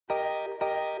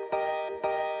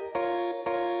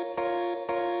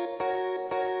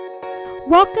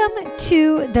Welcome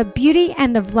to the Beauty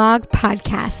and the Vlog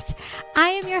podcast. I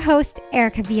am your host,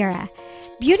 Erica Vieira.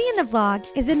 Beauty and the Vlog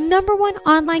is a #1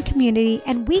 online community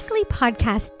and weekly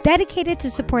podcast dedicated to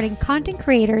supporting content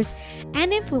creators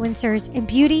and influencers in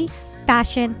beauty,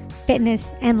 fashion,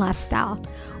 fitness, and lifestyle.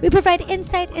 We provide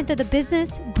insight into the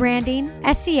business, branding,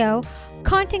 SEO,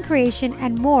 content creation,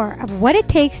 and more of what it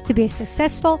takes to be a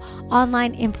successful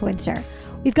online influencer.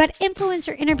 We've got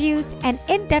influencer interviews and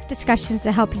in-depth discussions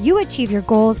to help you achieve your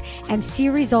goals and see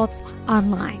results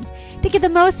online. To get the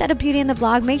most out of Beauty and the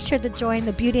Vlog, make sure to join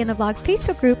the Beauty and the Vlog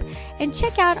Facebook group and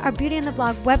check out our Beauty and the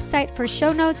Vlog website for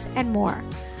show notes and more.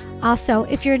 Also,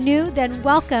 if you're new, then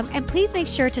welcome, and please make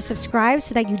sure to subscribe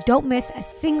so that you don't miss a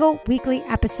single weekly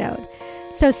episode.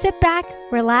 So sit back,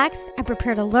 relax, and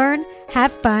prepare to learn,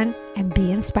 have fun, and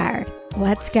be inspired.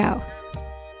 Let's go.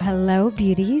 Hello,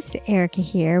 beauties. Erica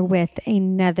here with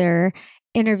another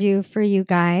interview for you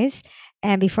guys.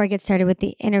 And before I get started with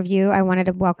the interview, I wanted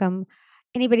to welcome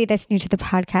anybody that's new to the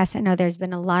podcast. I know there's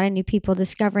been a lot of new people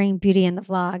discovering Beauty in the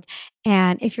Vlog.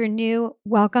 And if you're new,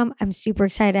 welcome. I'm super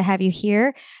excited to have you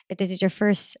here. If this is your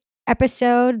first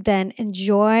episode, then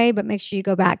enjoy, but make sure you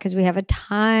go back because we have a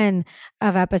ton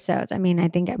of episodes. I mean, I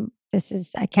think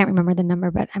I can't remember the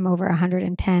number, but I'm over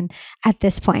 110 at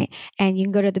this point. And you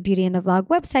can go to the Beauty and the Vlog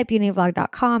website,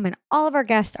 beautyandvlog.com, and all of our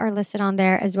guests are listed on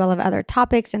there, as well as other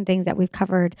topics and things that we've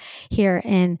covered here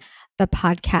in the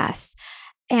podcast.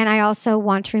 And I also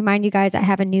want to remind you guys, I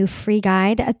have a new free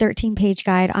guide, a 13-page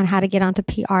guide on how to get onto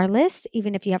PR lists,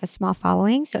 even if you have a small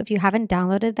following. So if you haven't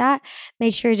downloaded that,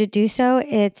 make sure to do so.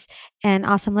 It's an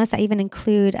awesome list. I even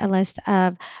include a list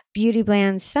of beauty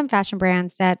brands, some fashion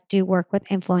brands that do work with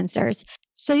influencers.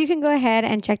 So you can go ahead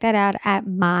and check that out at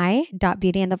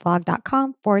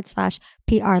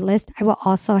my.beautyandthevlog.com/PR list. I will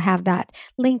also have that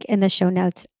link in the show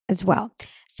notes as well.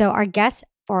 So our guest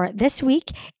for this week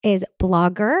is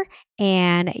blogger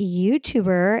and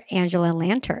YouTuber Angela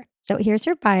Lanter. So here's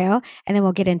her bio, and then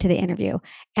we'll get into the interview.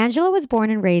 Angela was born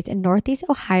and raised in Northeast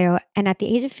Ohio, and at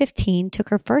the age of 15, took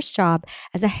her first job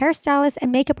as a hairstylist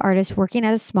and makeup artist working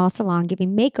at a small salon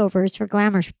giving makeovers for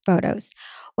glamour photos.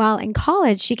 While in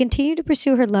college, she continued to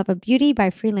pursue her love of beauty by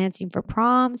freelancing for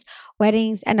proms,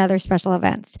 weddings, and other special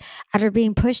events. After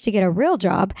being pushed to get a real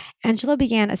job, Angela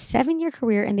began a 7-year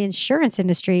career in the insurance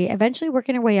industry, eventually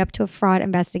working her way up to a fraud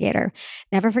investigator.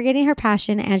 Never forgetting her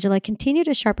passion, Angela continued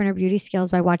to sharpen her beauty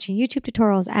skills by watching YouTube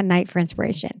tutorials at night for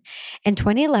inspiration. In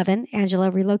 2011,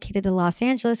 Angela relocated to Los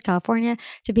Angeles, California,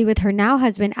 to be with her now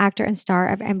husband, actor and star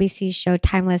of NBC's show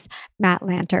Timeless, Matt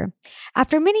Lanter.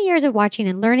 After many years of watching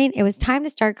and learning, it was time to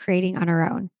start creating on her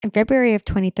own. In February of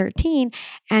 2013,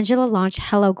 Angela launched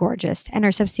Hello Gorgeous and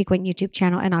her subsequent YouTube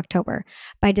channel in October.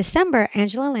 By December,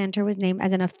 Angela Lanter was named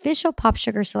as an official Pop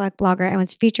Sugar Select blogger and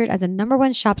was featured as a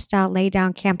 #1 shop style lay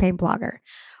down campaign blogger.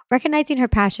 Recognizing her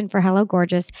passion for Hello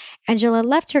Gorgeous, Angela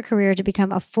left her career to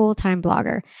become a full-time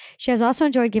blogger. She has also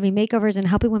enjoyed giving makeovers and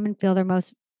helping women feel their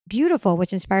most beautiful,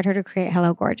 which inspired her to create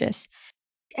Hello Gorgeous.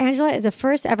 Angela is the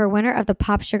first ever winner of the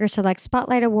Pop Sugar Select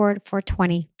Spotlight Award for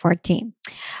 2014.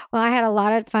 Well, I had a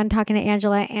lot of fun talking to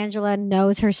Angela. Angela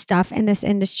knows her stuff in this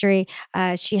industry.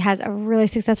 She has a really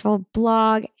successful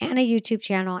blog and a YouTube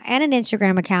channel and an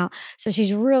Instagram account. So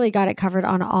she's really got it covered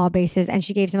on all bases. And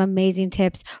she gave some amazing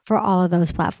tips for all of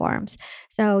those platforms.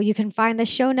 So you can find the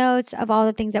show notes of all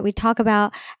the things that we talk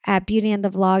about at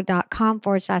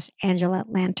beautyandthevlog.com/Angela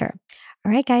Lanter.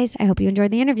 All right, guys, I hope you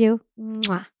enjoyed the interview.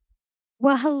 Mwah.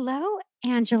 Well, hello,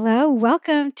 Angela.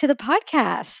 Welcome to the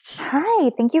podcast. Hi,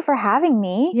 thank you for having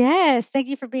me. Yes, thank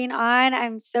you for being on.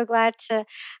 I'm so glad to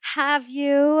have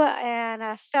you and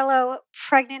a fellow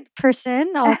pregnant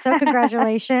person. Also,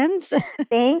 congratulations.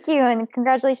 Thank you, and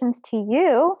congratulations to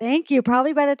you. Thank you.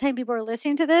 Probably by the time people are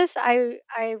listening to this, I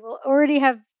will already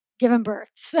have given birth.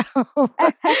 So,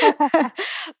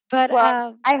 but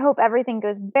I hope everything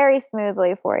goes very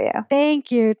smoothly for you. Thank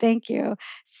you, thank you.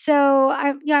 So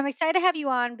I'm excited to have you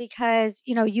on because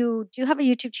you do have a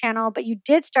YouTube channel, but you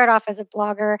did start off as a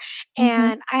blogger,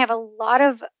 and I have a lot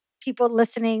of people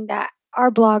listening that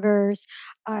are bloggers.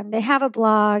 They have a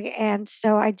blog, and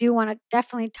so I do want to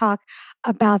definitely talk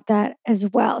about that as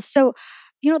well. So,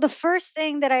 the first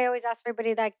thing that I always ask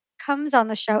everybody that comes on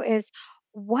the show is,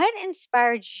 what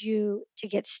inspired you to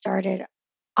get started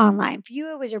online? For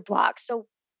you, it was your blog. So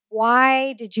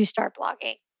why did you start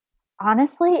blogging?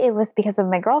 Honestly, it was because of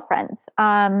my girlfriends.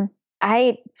 Let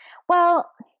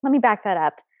me back that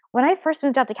up. When I first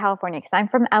moved out to California, because I'm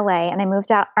from LA and I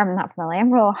moved out, I'm not from LA, I'm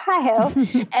from Ohio.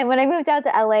 And when I moved out to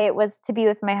LA, it was to be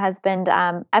with my husband.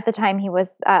 At the time, he was,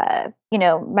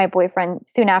 my boyfriend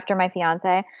soon after my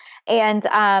fiance. And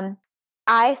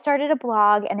I started a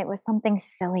blog and it was something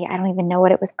silly. I don't even know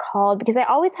what it was called because I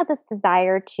always had this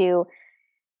desire to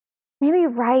maybe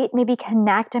write, maybe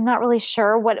connect. I'm not really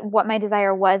sure what my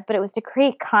desire was, but it was to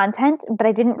create content, but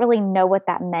I didn't really know what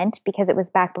that meant because it was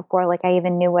back before like I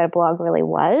even knew what a blog really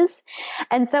was.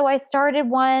 And so I started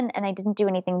one and I didn't do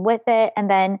anything with it. And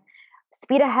then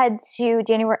speed ahead to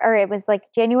January, or it was like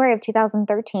January of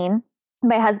 2013.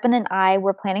 My husband and I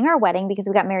were planning our wedding because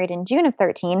we got married in June of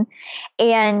 13.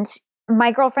 And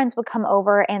my girlfriends would come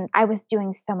over and I was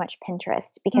doing so much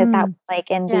Pinterest because that was like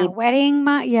in yeah, the wedding.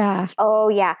 Yeah. Oh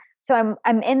yeah. So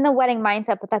I'm in the wedding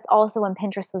mindset, but that's also when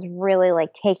Pinterest was really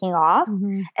like taking off.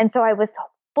 Mm-hmm. And so I was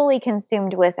fully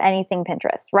consumed with anything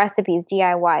Pinterest, recipes,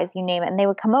 DIYs, you name it. And they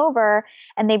would come over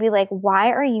and they'd be like,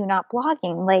 "Why are you not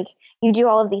blogging? Like you do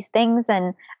all of these things."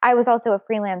 And I was also a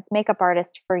freelance makeup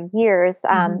artist for years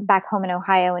back home in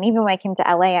Ohio. And even when I came to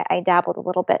LA, I dabbled a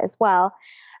little bit as well.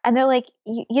 And they're like,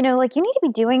 you know, like you need to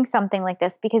be doing something like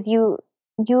this because you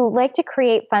like to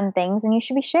create fun things and you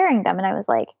should be sharing them. And I was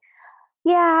like,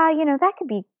 yeah, you know, that could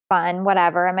be fun,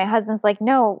 whatever. And my husband's like,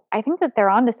 no, I think that they're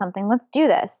onto something. Let's do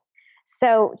this.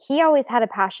 So he always had a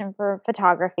passion for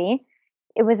photography.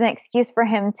 It was an excuse for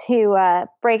him to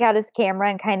break out his camera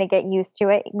and kind of get used to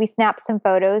it. We snapped some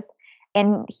photos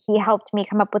and he helped me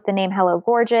come up with the name Hello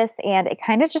Gorgeous. And it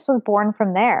kind of just was born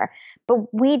from there.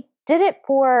 But we did it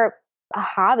for a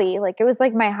hobby. Like it was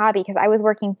like my hobby because I was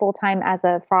working full time as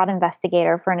a fraud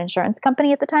investigator for an insurance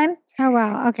company at the time. Oh,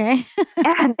 wow. Okay.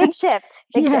 Big shift,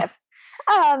 big Yeah. shift.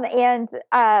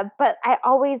 But I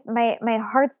always, my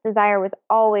heart's desire was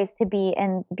always to be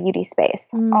in beauty space,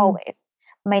 always.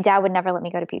 My dad would never let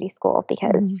me go to beauty school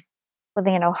because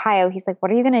living in Ohio, he's like, what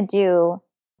are you going to do,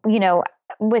 you know,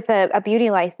 with a beauty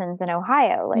license in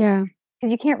Ohio? Like,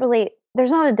 because you can't really,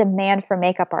 there's not a demand for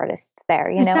makeup artists there,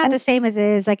 you know? It's not the same as it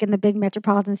is like in the big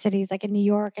metropolitan cities, like in New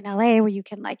York and LA, where you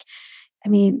can like, I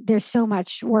mean, there's so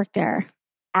much work there.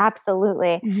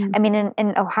 Absolutely. I mean,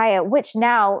 in Ohio, which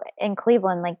now in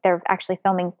Cleveland, like they're actually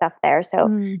filming stuff there. So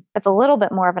that's a little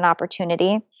bit more of an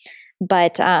opportunity.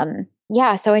 But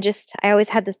yeah, so I always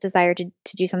had this desire to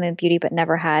do something with beauty, but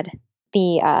never had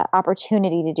the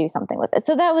opportunity to do something with it.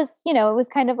 So that was, you know, it was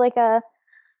kind of like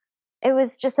it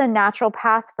was just a natural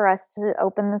path for us to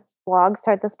open this blog,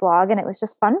 start this blog. And it was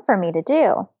just fun for me to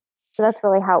do. So that's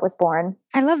really how it was born.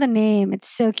 I love the name. It's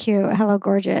so cute. Hello,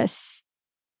 Gorgeous.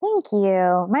 Thank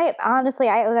you. Honestly,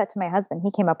 I owe that to my husband.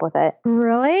 He came up with it.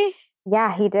 Really?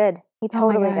 Yeah, he did. He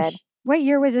totally did. What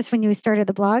year was this when you started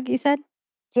the blog, you said?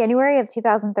 January of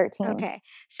 2013. Okay.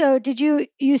 So did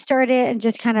you start it and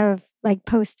just kind of like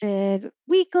posted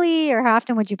weekly, or how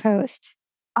often would you post?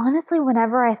 Honestly,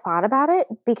 whenever I thought about it,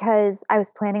 because I was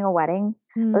planning a wedding,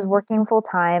 I was working full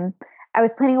time. I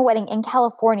was planning a wedding in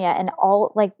California and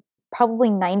probably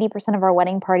 90% of our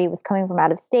wedding party was coming from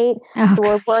out of state. Oh, so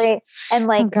we're worried. And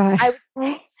like,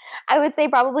 oh, I would say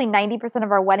probably 90%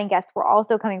 of our wedding guests were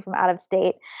also coming from out of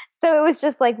state. So it was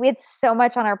just like, we had so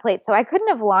much on our plate. So I couldn't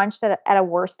have launched at a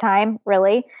worse time,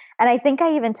 really. And I think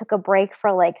I even took a break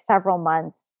for like several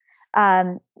months.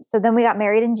 So then we got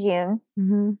married in June.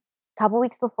 A couple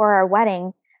weeks before our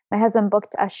wedding, my husband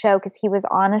booked a show because he was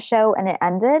on a show and it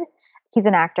ended. He's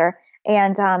an actor.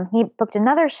 And he booked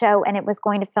another show and it was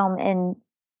going to film in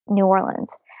New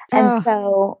Orleans. And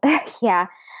so, yeah.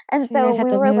 And so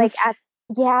we were like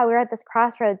we were at this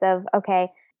crossroads of, okay,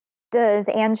 does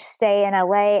Ange stay in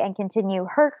LA and continue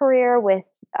her career with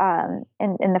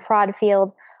in the fraud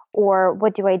field, or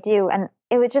what do I do? And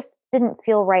it just didn't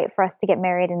feel right for us to get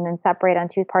married and then separate on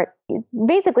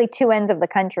basically two ends of the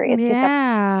country.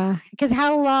 Yeah. Because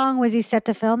how long was he set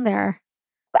to film there?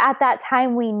 At that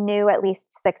time, we knew at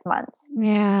least 6 months.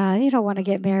 Yeah, you don't want to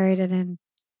get married and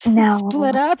then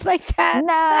split up like that.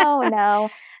 No.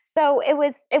 So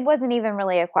it wasn't even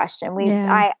really a question.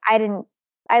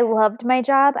 I loved my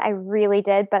job. I really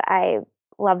did, but I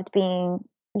loved being,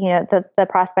 you know, the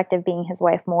prospect of being his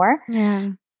wife more. Yeah.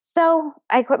 So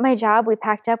I quit my job. We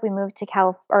packed up. We moved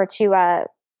to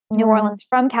New Orleans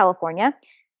from California.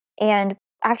 And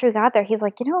after we got there, he's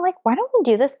like, you know, like, why don't we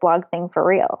do this blog thing for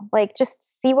real? Like,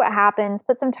 just see what happens,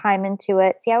 put some time into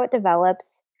it, see how it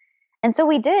develops. And so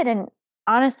we did. And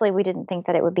honestly, we didn't think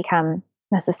that it would become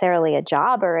necessarily a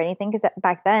job or anything, because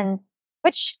back then,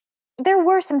 which there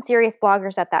were some serious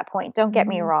bloggers at that point, don't get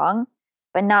me wrong,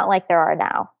 but not like there are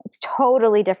now. It's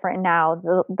totally different now,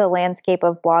 the landscape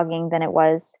of blogging, than it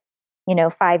was, you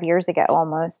know, 5 years ago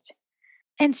almost.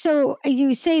 And so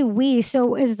you say so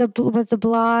was the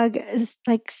blog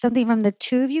like something from the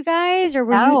two of you guys, or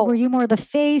were you more the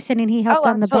face and then he helped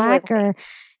on the back, or?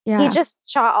 Yeah. He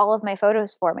just shot all of my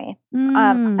photos for me.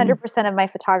 100% of my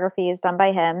photography is done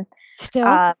by him.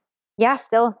 Still? Yeah,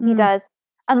 still he Mm. does.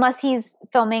 Unless he's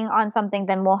filming on something,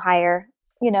 then we'll hire,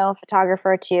 a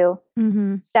photographer to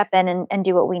Mm-hmm. step in and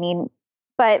do what we need.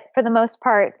 But for the most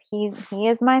part, he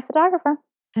is my photographer.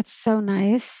 That's so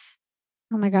nice.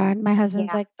 Oh my God. My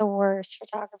husband's Yeah. like the worst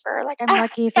photographer. Like I'm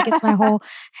lucky if he gets my whole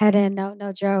head in. No,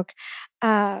 no joke.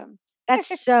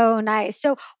 That's so nice.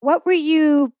 So what were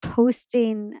you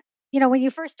posting, when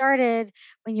you first started,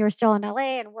 when you were still in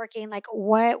LA and working, like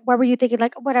what were you thinking?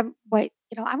 Like I'm going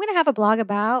to have a blog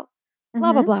about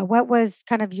blah, blah, hmm blah. What was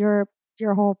kind of your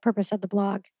whole purpose of the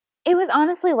blog? It was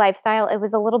honestly lifestyle. It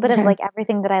was a little bit of Okay. like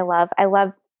everything that I love. I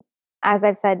love, as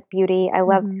I've said, beauty. I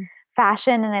love Mm-hmm.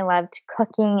 fashion and I loved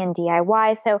cooking and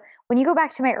DIY. So when you go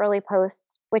back to my early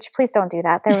posts, which please don't do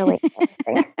that, they're really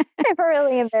embarrassing. They're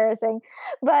really embarrassing.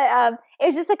 But it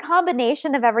was just a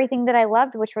combination of everything that I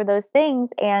loved, which were those things.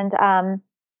 And,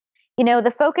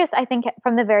 the focus, I think,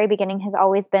 from the very beginning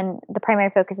the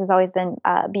primary focus has always been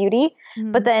beauty.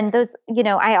 But Mm-hmm.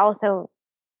 then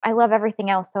I love everything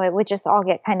else. So it would just all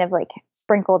get kind of like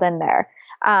sprinkled in there.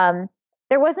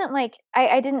 There wasn't like,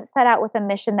 I didn't set out with a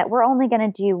mission that we're only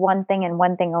going to do one thing and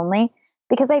one thing only,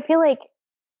 because I feel like,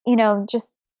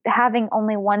 just having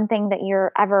only one thing that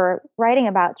you're ever writing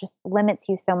about just limits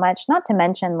you so much, not to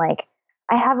mention like,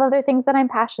 I have other things that I'm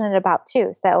passionate about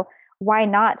too. So why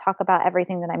not talk about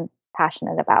everything that I'm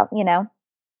passionate about?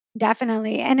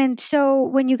 Definitely. And then so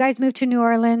when you guys moved to New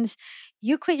Orleans,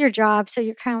 you quit your job. So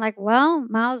you're kind of like, well,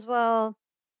 might as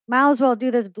well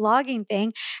do this blogging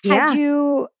thing. Had Yeah.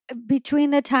 you,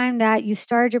 between the time that you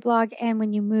started your blog and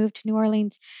when you moved to New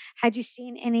Orleans, had you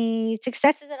seen any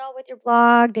successes at all with your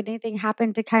blog? Did anything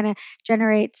happen to kind of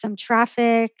generate some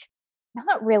traffic?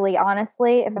 Not really,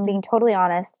 honestly, if I'm Hmm. being totally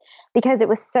honest, because it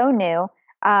was so new.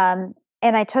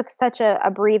 And I took such a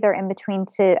breather in between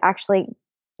to actually,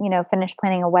 finish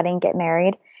planning a wedding, get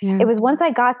married. Yeah. It was once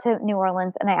I got to New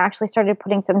Orleans and I actually started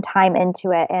putting some time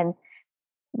into it and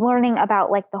learning about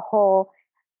like the whole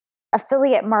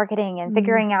affiliate marketing and Mm.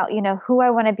 figuring out, who I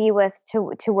want to be with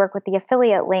to work with the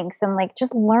affiliate links and like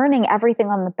just learning everything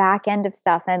on the back end of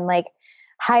stuff and like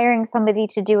hiring somebody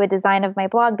to do a design of my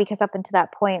blog, because up until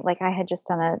that point, like I had just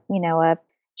done a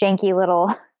janky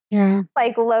little Yeah.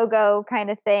 like logo kind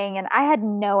of thing and I had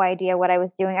no idea what I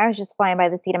was doing. I was just flying by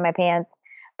the seat of my pants.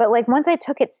 But like once I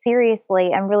took it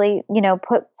seriously and really,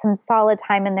 put some solid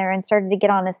time in there and started to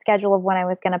get on a schedule of when I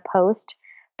was going to post,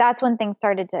 that's when things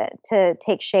started to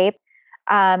take shape.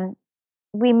 Um,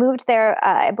 we moved there,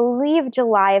 I believe,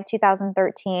 July of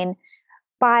 2013.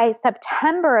 By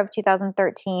September of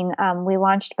 2013, we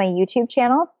launched my YouTube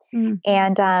channel, Mm.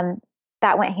 and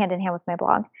that went hand in hand with my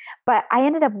blog. But I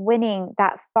ended up winning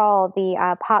that fall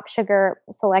the Pop Sugar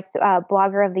Select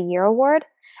Blogger of the Year award,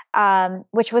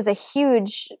 which was a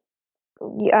huge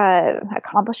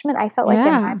accomplishment, I felt like,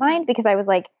 in my Yeah. mind, because I was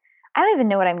like, I don't even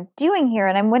know what I'm doing here,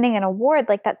 and I'm winning an award.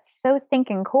 Like, that's so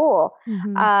stinking cool.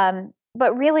 Hmm.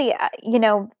 But really,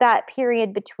 that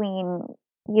period between,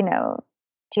 you know,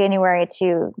 January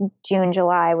to June,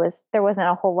 July there wasn't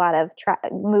a whole lot of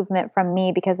movement from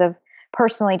me because of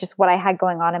personally just what I had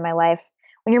going on in my life.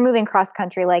 When you're moving cross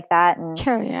country like that and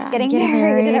Sure. Yeah. And getting getting married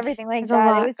and married. everything like There's a that,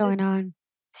 it lot was just going on.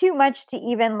 too much to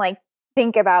even like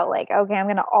think about, like, okay, I'm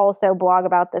going to also blog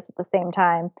about this at the same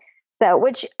time. So,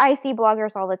 which I see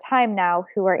bloggers all the time now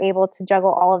who are able to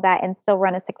juggle all of that and still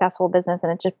run a successful business.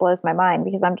 And it just blows my mind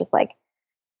because I'm just like,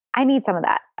 I need some of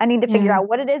that. I need to figure Yeah. out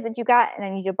what it is that you got and I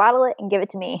need you to bottle it and give it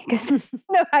to me because I don't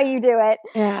know how you do it.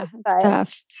 Yeah. It's But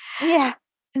tough. yeah,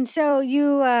 And so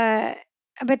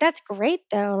but that's great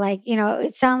though. Like,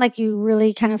 it sounded like you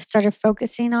really kind of started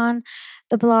focusing on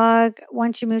the blog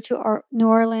once you moved to New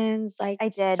Orleans, like I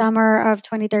did. summer of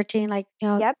 2013, like,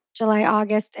 Yep. July,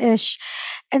 August ish.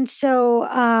 And so,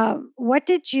 what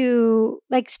did you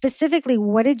like specifically?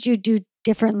 What did you do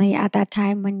differently at that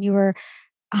time when you were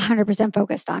 100%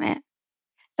 focused on it?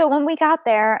 So when we got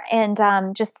there and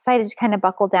just decided to kind of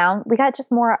buckle down, we got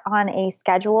just more on a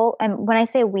schedule. And when I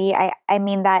say we, I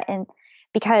mean that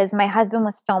because my husband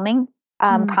was filming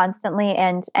Mm. constantly,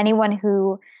 and anyone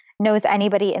who knows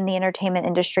anybody in the entertainment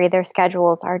industry, their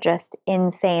schedules are just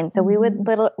insane. So we would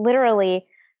Mhm. literally,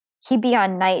 he'd be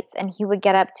on nights and he would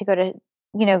get up to go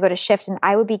to shift, and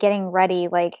I would be getting ready,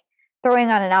 like throwing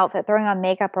on an outfit, throwing on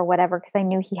makeup or whatever, because I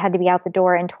knew he had to be out the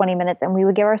door in 20 minutes. And we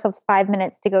would give ourselves 5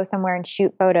 minutes to go somewhere and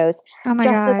shoot photos Oh my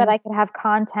just so that God. I could have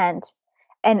content.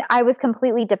 And I was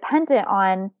completely dependent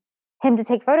on him to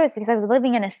take photos because I was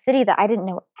living in a city that I didn't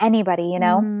know anybody.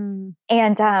 Mm.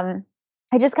 And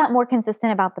I just got more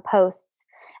consistent about the posts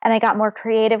and I got more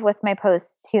creative with my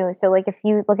posts too. So, like, if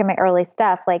you look at my early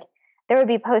stuff, like, there would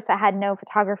be posts that had no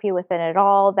photography with it at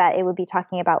all, that it would be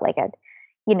talking about like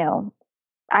you know,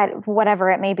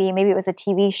 whatever it may be. Maybe it was a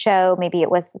TV show. Maybe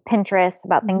it was Pinterest,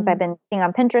 about things I've been seeing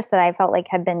on Pinterest that I felt like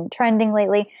had been trending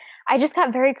lately. I just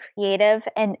got very creative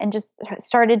and just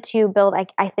started to build,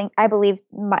 I believe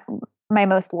my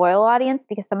most loyal audience,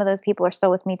 because some of those people are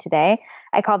still with me today.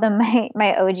 I call them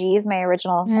my OGs, my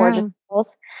original gorgeous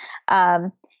girls.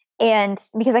 And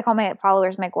because I call my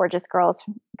followers my gorgeous girls,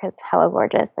 because hello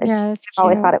gorgeous. I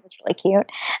always thought it was really cute.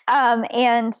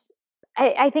 And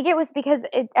I think it was because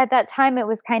at that time it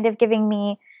was kind of giving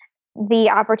me the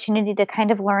opportunity to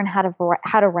kind of learn how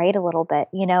to write a little bit,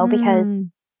 because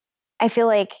I feel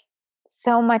like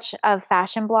so much of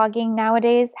fashion blogging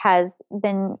nowadays has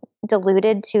been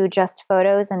diluted to just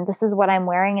photos, and this is what I'm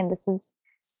wearing, and this is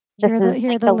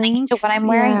the link to what I'm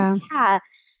wearing. Yeah.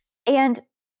 And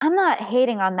I'm not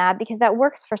hating on that because that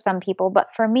works for some people, but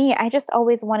for me, I just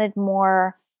always wanted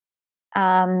more,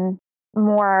 for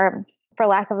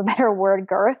lack of a better word,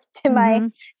 girth to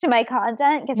my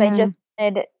content, because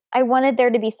I wanted there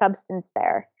to be substance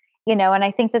there, and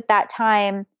I think that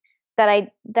time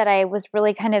that I was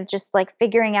really kind of just like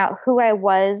figuring out who I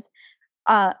was,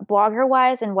 blogger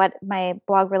wise, and what my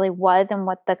blog really was and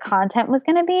what the content was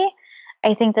going to be.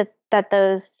 I think that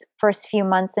those first few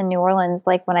months in New Orleans,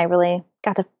 like when I really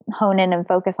got to hone in and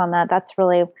focus on that, that's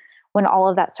really when all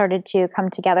of that started to come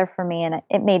together for me, and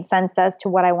it made sense as to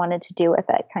what I wanted to do with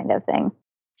it, kind of thing.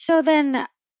 So then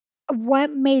what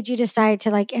made you decide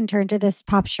to like enter into this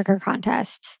Pop Sugar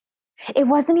contest? It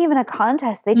wasn't even a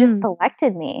contest. They just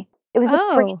selected me. It was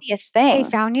the craziest thing. They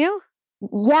found you?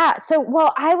 Yeah. So,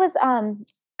 well, I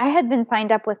had been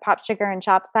signed up with Pop Sugar and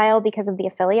Shop Style because of the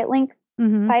affiliate link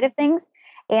side of things.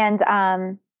 And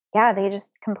they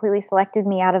just completely selected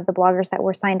me out of the bloggers that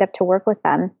were signed up to work with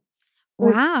them.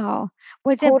 Wow.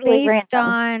 Was totally it based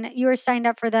on, you were signed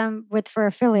up for them for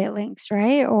affiliate links,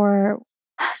 right? Or?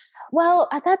 Well,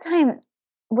 at that time,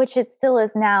 which it still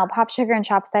is now, Pop Sugar and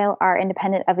Shop Style are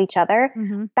independent of each other.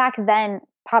 Back then,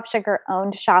 Pop Sugar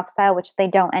owned Shop Style, which they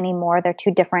don't anymore. They're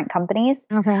two different companies.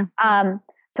 Okay.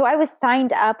 So I was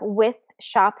signed up with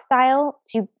Shop Style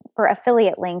for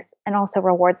affiliate links and also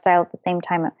Reward Style at the same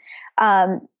time.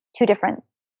 Two different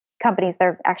companies.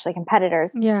 They're actually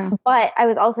competitors. Yeah. But I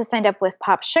was also signed up with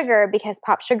Pop Sugar because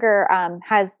Pop Sugar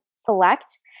has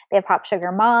Select. They have Pop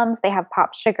Sugar Moms. They have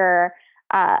Pop Sugar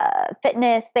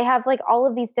Fitness. They have like all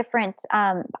of these different.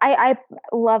 I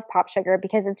love Pop Sugar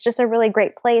because it's just a really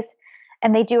great place,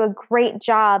 and they do a great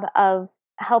job of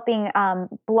helping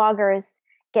bloggers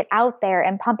get out there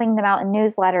and pumping them out in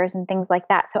newsletters and things like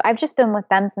that. So I've just been with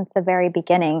them since the very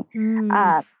beginning.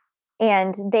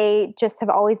 And they just have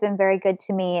always been very good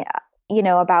to me,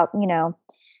 about,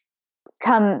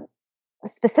 come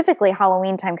specifically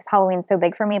Halloween time, because Halloween's so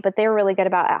big for me, but they're really good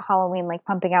about at Halloween, like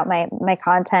pumping out my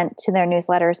content to their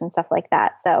newsletters and stuff like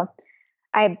that. So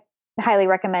I highly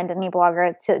recommend any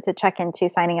blogger to check into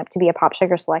signing up to be a Pop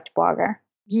Sugar Select blogger.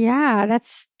 Yeah,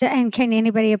 and can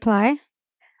anybody apply?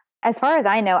 As far as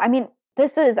I know, I mean,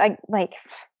 this is like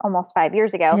almost 5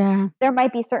 years ago. Yeah. There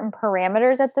might be certain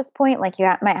parameters at this point. Like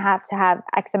you might have to have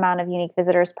X amount of unique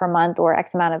visitors per month or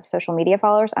X amount of social media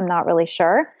followers. I'm not really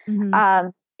sure.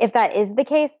 If that is the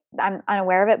case, I'm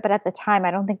unaware of it. But at the time,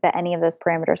 I don't think that any of those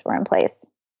parameters were in place.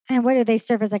 And what do they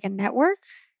serve as, like a network?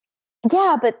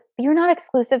 Yeah, but you're not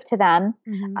exclusive to them.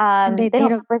 And they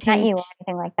don't represent you or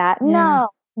anything like that. Yeah.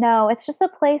 No, it's just a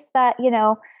place that,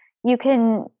 you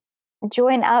can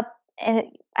join up and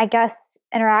I guess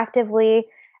interactively,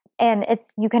 and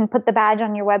you can put the badge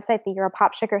on your website that you're a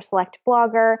Pop Sugar Select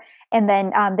blogger, and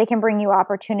then they can bring you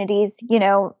opportunities,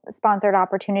 sponsored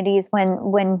opportunities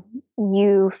when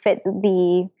you fit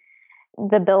the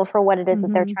bill for what it is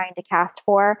that they're trying to cast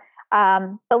for.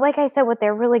 But like I said, what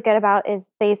they're really good about is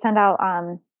they send out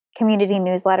community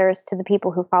newsletters to the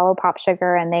people who follow Pop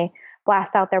Sugar, and they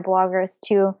blast out their bloggers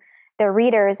to their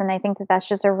readers. And I think that that's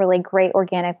just a really great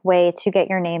organic way to get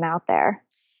your name out there.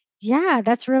 Yeah,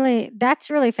 that's really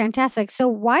fantastic. So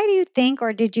why do you think,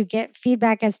 or did you get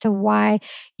feedback as to why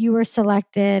you were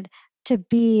selected to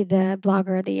be the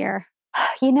Blogger of the Year?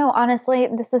 Honestly,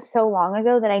 this is so long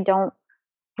ago that I don't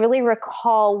really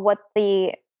recall what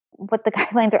the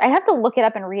guidelines are. I have to look it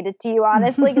up and read it to you,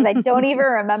 honestly, because I don't even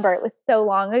remember. It was so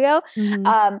long ago.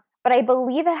 But I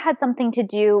believe it had something to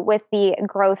do with the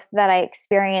growth that I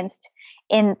experienced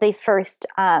in the first,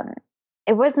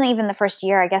 it wasn't even the first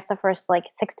year, I guess the first like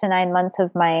 6 to 9 months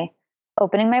of my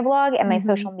opening my blog and my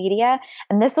social media.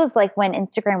 And this was like when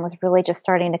Instagram was really just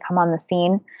starting to come on the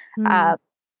scene.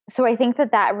 So I think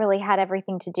that really had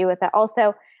everything to do with it.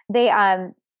 Also,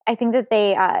 I think that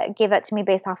they gave that to me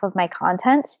based off of my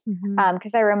content.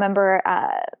 Because I remember,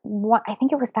 I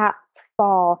think it was that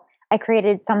fall, I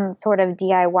created some sort of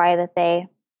DIY that they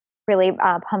really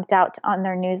pumped out on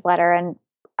their newsletter, and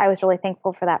I was really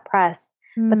thankful for that press.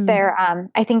 But Mm.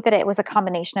 I think that it was a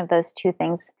combination of those two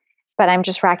things. But I'm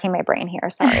just racking my brain here.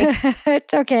 Sorry.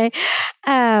 It's okay.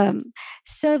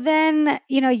 So then,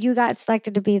 you got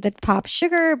selected to be the Pop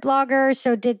Sugar blogger.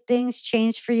 So did things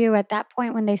change for you at that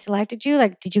point when they selected you?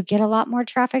 Like, did you get a lot more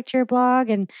traffic to your blog,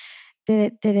 and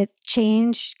did it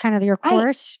change kind of your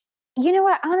course? You know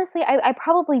what? Honestly, I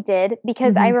probably did,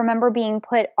 because I remember being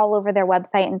put all over their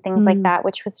website and things like that,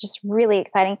 which was just really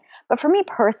exciting. But for me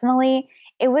personally,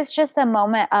 it was just a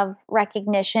moment of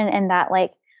recognition, and that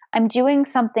like I'm doing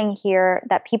something here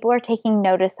that people are taking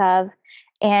notice of.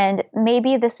 And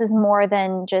maybe this is more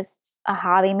than just a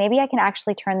hobby. Maybe I can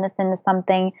actually turn this into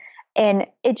something. And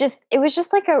it was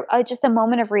just like just a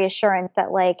moment of reassurance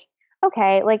that like,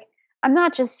 okay, like I'm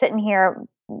not just sitting here,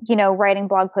 writing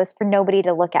blog posts for nobody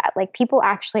to look at. Like people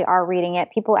actually are reading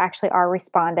it. People actually are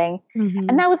responding.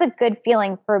 And that was a good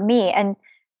feeling for me. And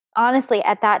honestly,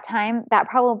 at that time, that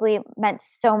probably meant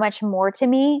so much more to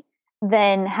me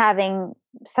than having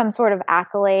some sort of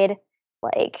accolade.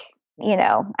 Like,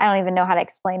 I don't even know how to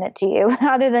explain it to you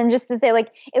other than just to say,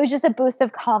 like, it was just a boost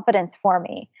of confidence for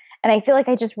me. And I feel like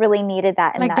I just really needed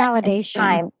that in like that validation.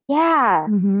 time. Yeah.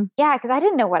 Yeah. Because I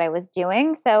didn't know what I was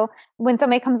doing. So when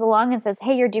somebody comes along and says,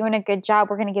 hey, you're doing a good job,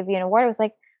 we're going to give you an award, I was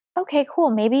like, okay,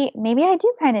 cool. Maybe I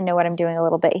do kind of know what I'm doing a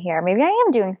little bit here. Maybe I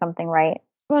am doing something right.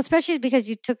 Well, especially because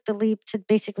you took the leap to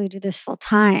basically do this full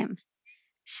time.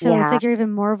 So it's like you're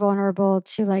even more vulnerable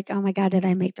to like, oh my God, did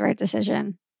I make the right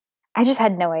decision? I just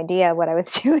had no idea what I was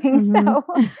doing. So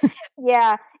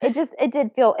yeah, it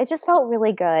just felt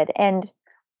really good. And,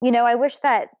 I wish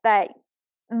that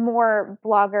more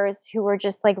bloggers who were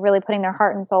just like really putting their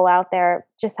heart and soul out there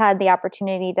just had the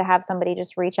opportunity to have somebody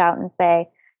just reach out and say,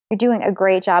 you're doing a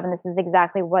great job, and this is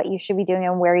exactly what you should be doing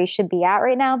and where you should be at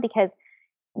right now, because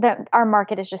our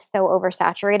market is just so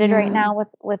oversaturated right now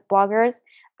with bloggers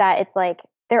that it's like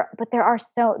there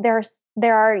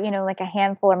are like a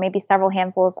handful or maybe several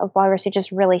handfuls of bloggers who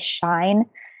just really shine.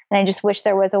 And I just wish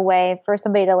there was a way for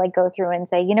somebody to like go through and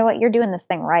say, you know what, you're doing this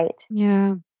thing right.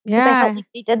 Yeah. Because I felt like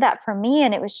they did that for me,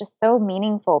 and it was just so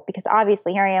meaningful, because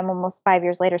obviously here I am almost 5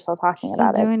 years later still talking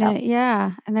about doing it. it.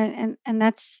 Yeah. And then, and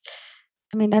that's,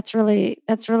 I mean, that's really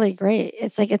great.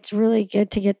 It's like, it's really good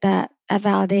to get that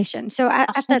validation. So at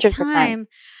that 100%. time,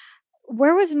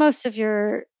 where was most of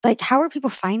your, like, how were people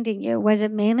finding you? Was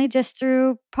it mainly just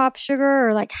through Pop Sugar,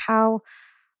 or like how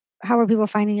were people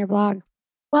finding your blog?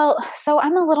 Well, so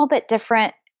I'm a little bit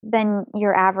different than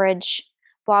your average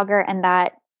blogger in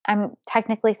that I'm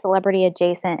technically celebrity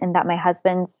adjacent, in that my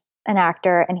husband's an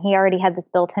actor and he already had this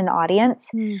built-in audience.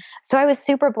 So I was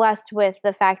super blessed with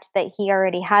the fact that he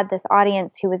already had this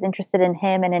audience who was interested in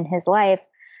him and in his life.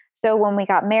 So when we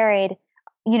got married,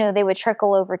 they would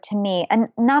trickle over to me. And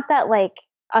not that like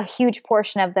a huge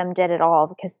portion of them did at all,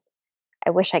 because I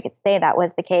wish I could say that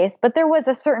was the case, but there was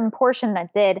a certain portion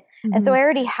that did. And so I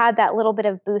already had that little bit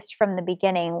of boost from the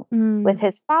beginning with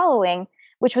his following,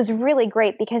 which was really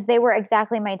great, because they were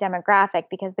exactly my demographic,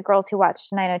 because the girls who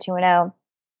watched 90210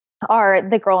 are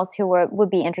the girls who would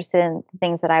be interested in the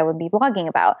things that I would be blogging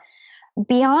about.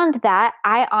 Beyond that,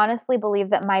 I honestly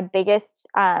believe that my biggest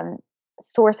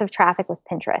source of traffic was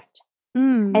Pinterest.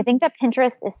 I think that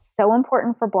Pinterest is so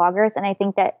important for bloggers, and I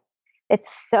think that it's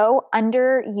so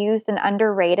underused and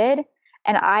underrated.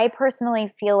 And I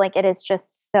personally feel like it is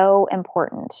just so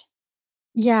important.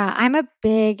 Yeah, I'm a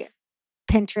big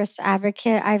Pinterest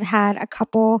advocate. I've had a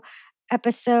couple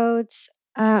episodes,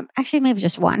 actually maybe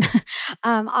just one,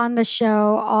 on the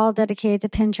show, all dedicated to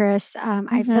Pinterest.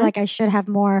 I feel like I should have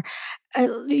more. I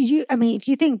mean, if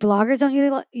you think bloggers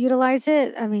don't utilize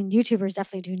it, I mean, YouTubers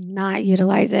definitely do not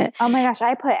utilize it. Oh my gosh,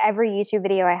 I put every YouTube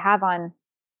video I have on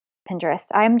Pinterest.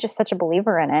 I'm just such a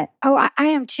believer in it. Oh, I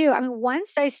am too. I mean,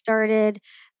 once I started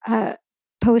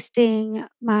posting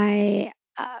my,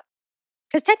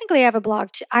 because technically I have a blog.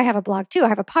 I have a blog too. I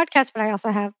have a podcast, but I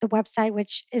also have the website,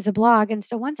 which is a blog. And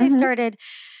so once I started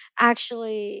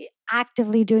actually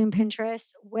actively doing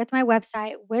Pinterest with my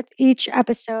website, with each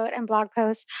episode and blog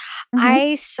post,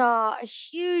 I saw a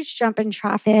huge jump in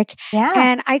traffic. Yeah.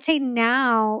 And I'd say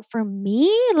now for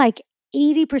me, like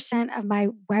 80% of my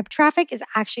web traffic is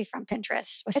actually from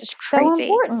Pinterest, which is crazy.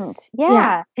 So important.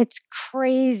 Yeah. It's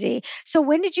crazy. So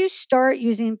when did you start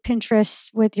using Pinterest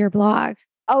with your blog?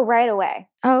 Oh, right away.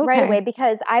 Oh, okay. Right away,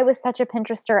 because I was such a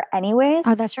Pinterester anyways.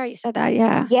 Oh, that's right. You said that.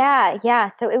 Yeah. Yeah.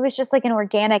 So it was just like an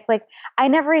organic, like I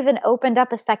never even opened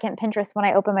up a second Pinterest when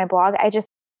I opened my blog. I just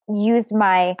used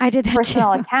my I did that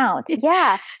personal too. account.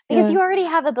 Yeah. Because you already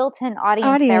have a built-in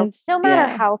audience there, no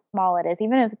matter how small it is,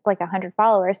 even if it's like 100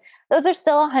 followers, those are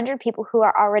still 100 people who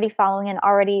are already following and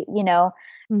already,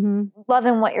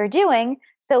 loving what you're doing.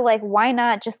 So like, why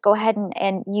not just go ahead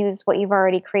and use what you've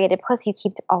already created? Plus you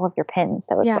keep all of your pins.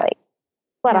 So it's like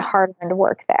a lot of hard-earned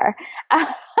work there.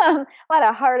 A lot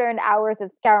of hard-earned hours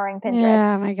of scouring Pinterest.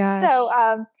 Yeah, my gosh.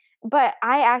 So, but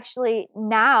I actually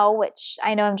now, which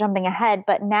I know I'm jumping ahead,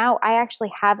 but now I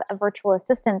actually have a virtual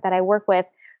assistant that I work with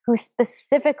who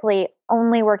specifically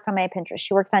only works on my Pinterest.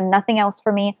 She works on nothing else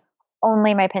for me,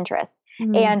 only my Pinterest.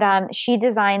 And she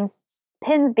designs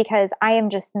pins because I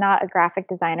am just not a graphic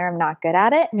designer. I'm not good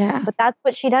at it. Yeah. But that's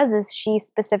what she does is she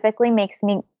specifically makes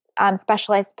me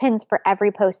specialized pins for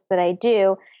every post that I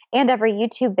do and every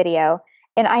YouTube video.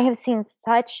 And I have seen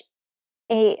such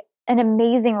an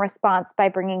amazing response by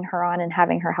bringing her on and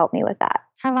having her help me with that.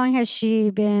 How long has she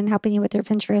been helping you with your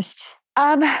Pinterest?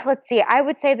 Let's see. I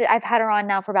would say that I've had her on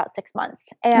now for about 6 months,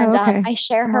 and I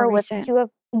share her with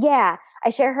I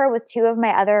share her with two of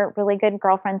my other really good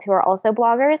girlfriends who are also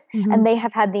bloggers, and they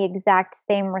have had the exact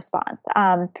same response.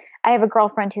 I have a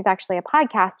girlfriend who's actually a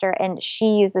podcaster, and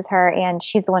she uses her, and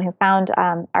she's the one who found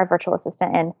our virtual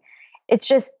assistant. And it's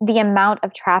just the amount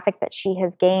of traffic that she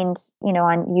has gained,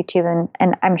 on YouTube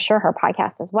and I'm sure her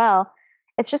podcast as well.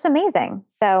 It's just amazing.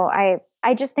 So I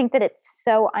just think that it's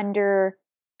so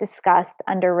discussed,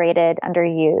 underrated,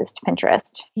 underused,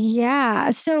 Pinterest. Yeah.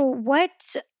 So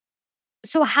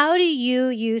how do you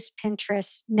use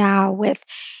Pinterest now with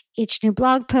each new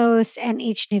blog post and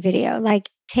each new video? Like,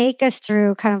 take us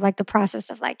through kind of like the process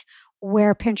of like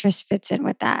where Pinterest fits in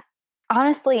with that.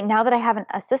 Honestly, now that I have an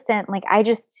assistant, like I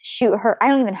just shoot her. I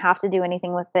don't even have to do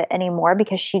anything with it anymore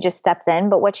because she just steps in.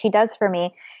 But what she does for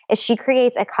me is she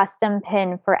creates a custom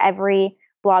pin for every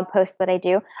blog post that I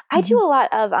do. I do a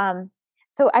lot of,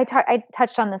 so I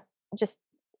touched on this just,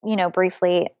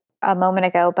 briefly a moment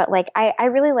ago, but like, I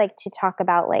really like to talk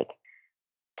about like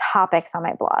topics on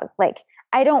my blog. Like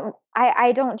I don't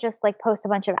just like post a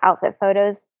bunch of outfit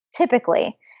photos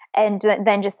typically and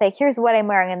then just say, here's what I'm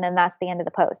wearing. And then that's the end of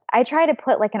the post. I try to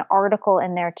put like an article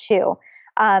in there too,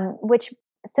 which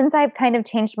since I've kind of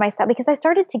changed my style, because I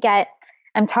started to get,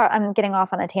 I'm getting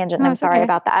off on a tangent and I'm sorry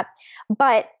about that.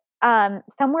 But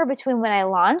somewhere between when I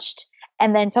launched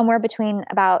and then somewhere between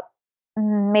about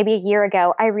maybe a year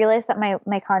ago, I realized that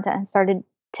my content has started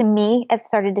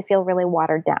to feel really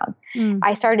watered down.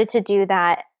 I started to do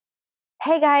that.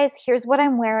 Hey guys, here's what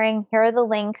I'm wearing. Here are the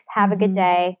links. Have a good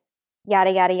day.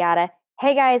 Yada, yada, yada.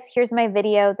 Hey guys, here's my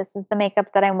video. This is the makeup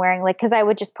that I'm wearing. Like, cause I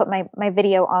would just put my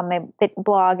video on my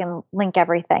blog and link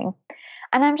everything.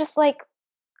 And I'm just like,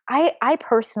 I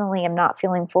personally am not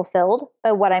feeling fulfilled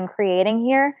by what I'm creating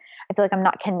here. I feel like I'm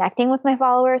not connecting with my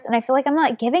followers and I feel like I'm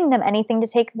not giving them anything to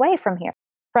take away from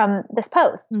this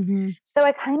post. So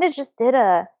I kind of just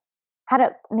had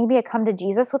maybe a come to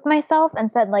Jesus with myself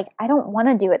and said like, I don't want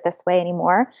to do it this way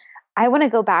anymore. I want to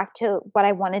go back to what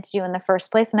I wanted to do in the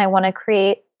first place. And I want to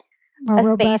create more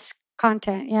robust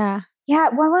content. Yeah. Yeah.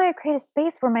 Well, I want to create a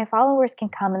space where my followers can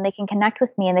come and they can connect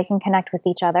with me and they can connect with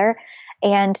each other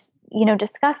and,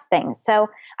 discuss things. So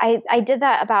I did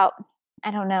that about,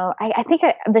 I don't know. I think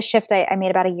the shift I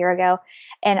made about a year ago,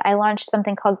 and I launched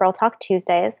something called Girl Talk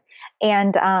Tuesdays.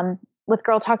 And, with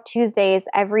Girl Talk Tuesdays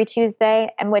every Tuesday,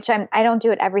 and which I don't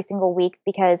do it every single week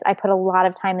because I put a lot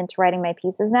of time into writing my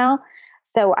pieces now.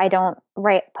 So I don't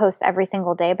post every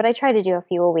single day, but I try to do a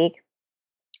few a week.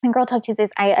 And Girl Talk Tuesdays,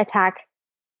 I attack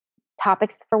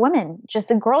topics for women, just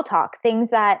the girl talk, things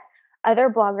that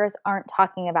other bloggers aren't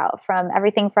talking about, from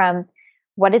everything from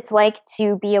what it's like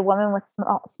to be a woman with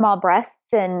small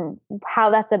breasts and how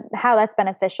that's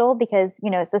beneficial because,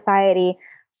 society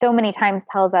so many times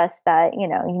tells us that,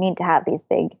 you need to have these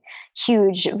big,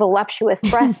 huge, voluptuous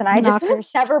breasts. And I just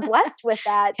was never blessed with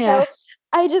that. So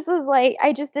I just was like,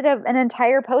 I just did an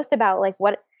entire post about like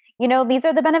what, these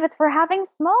are the benefits for having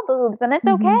small boobs and it's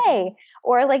okay.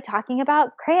 Or like talking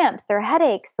about cramps or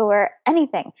headaches or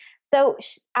anything. So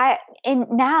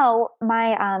now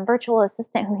my virtual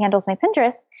assistant who handles my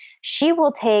Pinterest, she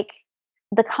will take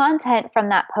the content from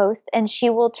that post and she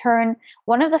will turn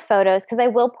one of the photos, because I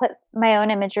will put my own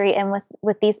imagery in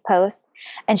with these posts,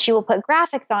 and she will put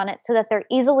graphics on it so that they're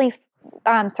easily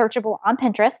searchable on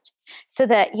Pinterest. So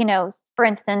that, for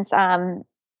instance,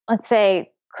 let's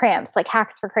say cramps, like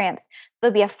hacks for cramps,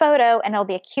 there'll be a photo and it'll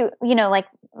be a cute, like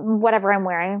whatever I'm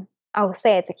wearing. I'll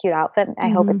say it's a cute outfit. I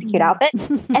hope it's a cute outfit.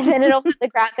 And then it'll put the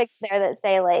graphics there that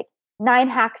say like 9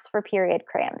 hacks for period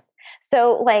cramps.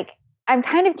 So like I'm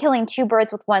kind of killing two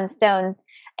birds with one stone.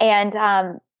 And,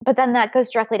 but then that goes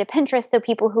directly to Pinterest. So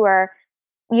people who are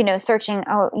searching,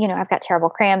 I've got terrible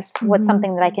cramps. What's Mhm.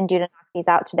 something that I can do to knock these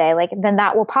out today? Like, then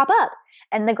that will pop up,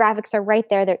 and the graphics are right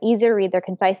there. They're easy to read. They're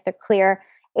concise. They're clear.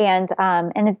 And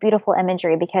it's beautiful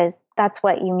imagery, because that's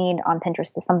what you need on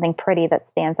Pinterest, is something pretty that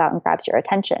stands out and grabs your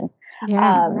attention.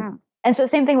 Yeah. And so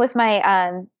same thing with my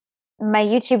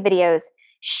YouTube videos.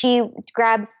 She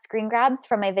grabs screen grabs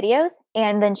from my videos,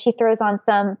 and then she throws on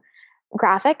some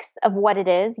graphics of what it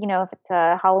is. If it's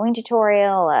a Halloween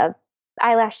tutorial, a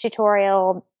eyelash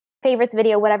tutorial, favorites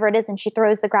video, whatever it is, and she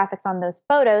throws the graphics on those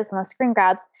photos and those screen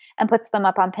grabs and puts them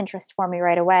up on Pinterest for me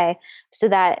right away, so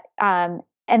that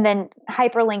and then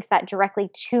hyperlinks that directly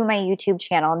to my YouTube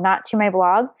channel, not to my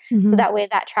blog. Mhm. So that way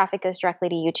that traffic goes directly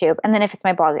to YouTube. And then if it's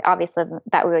my blog, obviously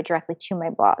that would go directly to my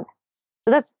blog.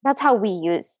 So that's how we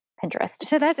use Pinterest.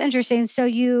 So that's interesting. So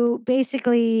you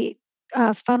basically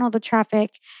funnel the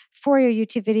traffic for your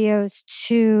YouTube videos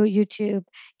to YouTube.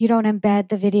 You don't embed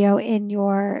the video in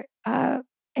your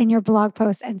blog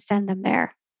post and send them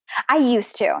there. I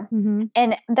used to. Mm-hmm.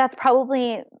 And that's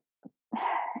probably,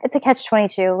 it's a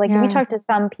catch-22. Like, if you talk to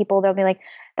some people, they'll be like,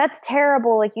 that's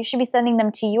terrible. Like, you should be sending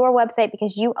them to your website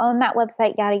because you own that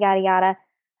website, yada, yada, yada.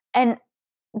 And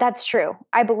that's true.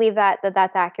 I believe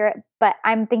that's accurate. But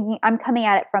I'm coming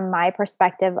at it from my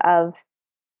perspective of,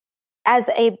 as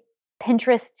a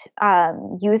Pinterest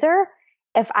user,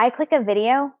 if I click a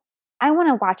video, I want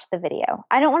to watch the video.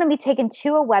 I don't want to be taken to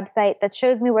a website that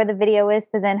shows me where the video is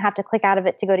to then have to click out of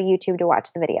it to go to YouTube to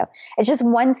watch the video. It's just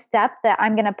one step that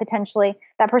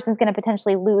that person's going to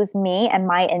potentially lose me and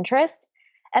my interest.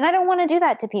 And I don't want to do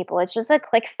that to people. It's just a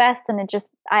click fest, and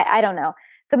I don't know.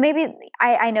 So maybe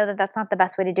I know that that's not the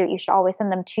best way to do it. You should always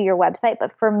send them to your website.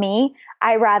 But for me,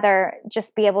 I rather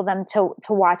just be able them to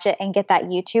watch it and get that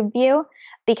YouTube view.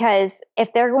 Because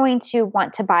if they're going to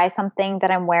want to buy something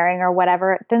that I'm wearing or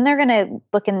whatever, then they're going to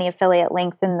look in the affiliate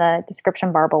links in the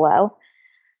description bar below.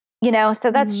 So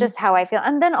that's just how I feel.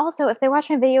 And then also, if they watch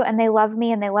my video and they love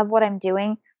me and they love what I'm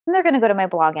doing, then they're going to go to my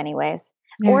blog anyways.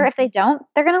 Yeah. Or if they don't,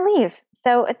 they're going to leave.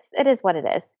 So it is what it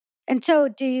is. And so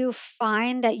do you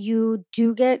find that you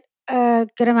do get a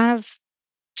good amount of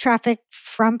traffic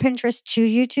from Pinterest to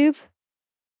YouTube?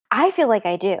 I feel like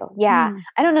I do. Yeah.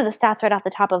 I don't know the stats right off the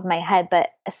top of my head, but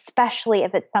especially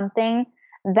if it's something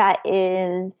that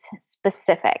is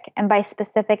specific. And by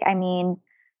specific, I mean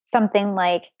something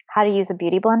like how to use a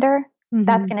beauty blender. Mm-hmm.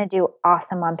 That's going to do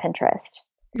awesome on Pinterest.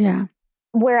 Yeah.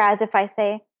 Whereas if I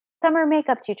say summer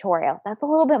makeup tutorial, that's a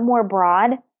little bit more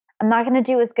broad. I'm not going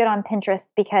to do as good on Pinterest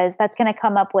because that's going to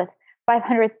come up with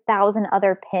 500,000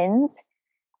 other pins.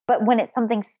 But when it's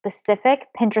something specific,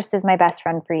 Pinterest is my best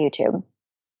friend for YouTube.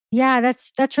 Yeah,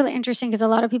 that's really interesting, because a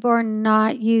lot of people are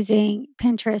not using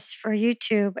Pinterest for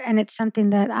YouTube, and it's something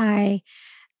that I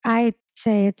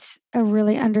say it's a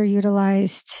really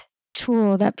underutilized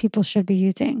tool that people should be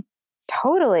using.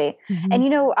 Totally. Mm-hmm.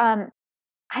 And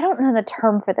I don't know the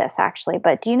term for this actually,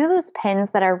 but do you know those pins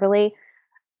that are really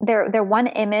they're one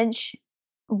image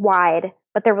wide,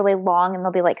 but they're really long, and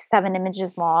they'll be like 7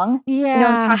 images long? Yeah. You know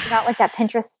what I'm talking about, like that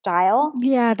Pinterest style?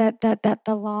 Yeah, that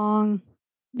the long.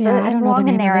 Yeah, I don't know long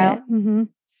the name and narrow. of it. Mm-hmm.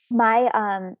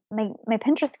 My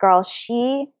Pinterest girl,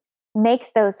 she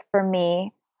makes those for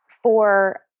me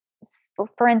for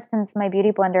instance, my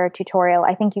beauty blender tutorial.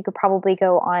 I think you could probably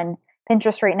go on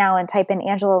Pinterest right now and type in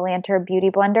Angela Lanter beauty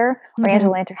blender or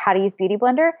Angela Lanter how to use beauty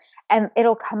blender, and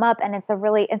it'll come up, and it's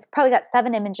probably got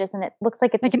 7 images, and it looks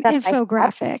like it's like an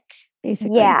infographic,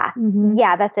 basically. Yeah. Mm-hmm.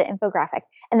 Yeah, that's an infographic.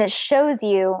 And it shows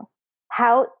you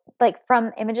how, like,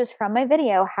 from images from my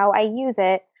video, how I use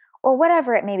it, or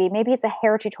whatever it may be. Maybe it's a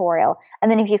hair tutorial. And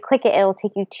then if you click it, it'll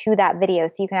take you to that video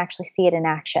so you can actually see it in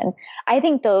action. I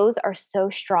think those are so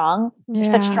strong. Yeah.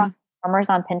 They're such strong performers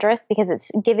on Pinterest because it's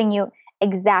giving you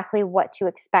exactly what to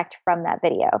expect from that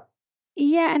video.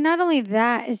 Yeah. And not only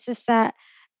that, it's just that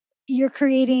you're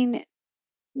creating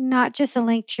not just a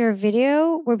link to your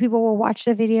video where people will watch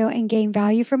the video and gain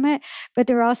value from it, but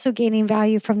they're also gaining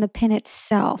value from the pin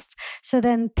itself. So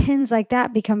then pins like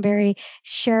that become very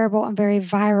shareable and very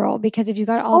viral, because if you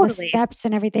got all the steps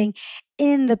and everything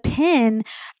in the pin,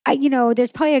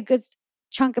 there's probably a good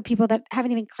chunk of people that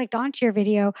haven't even clicked onto your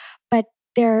video, but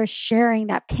they're sharing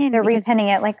that pin. They're repinning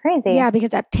it like crazy. Yeah, because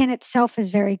that pin itself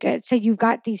is very good. So you've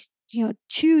got these,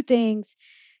 2 things,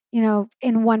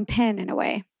 in one pin in a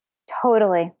way.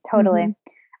 Totally. Mm-hmm.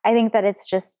 I think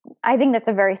that's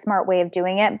a very smart way of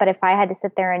doing it. But if I had to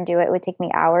sit there and do it, it would take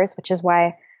me hours, which is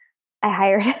why I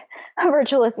hired a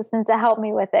virtual assistant to help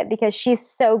me with it, because she's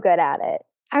so good at it.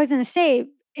 I was going to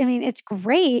say, it's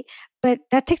great, but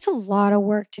that takes a lot of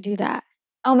work to do that.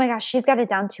 Oh my gosh, she's got it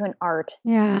down to an art.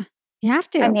 Yeah. You have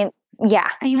I to. mean, yeah.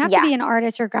 And you have to Yeah. be an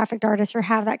artist or graphic artist or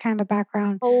have that kind of a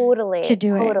background to Totally.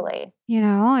 do it. Totally.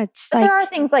 It's But like there are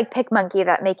things like PicMonkey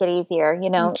that make it easier.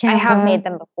 I have Canva. made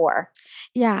them before.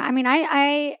 Yeah. I mean,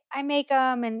 I make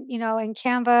them and, in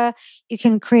Canva, you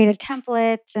can create a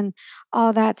template and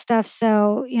all that stuff.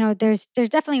 So, there's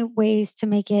definitely ways to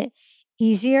make it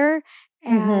easier.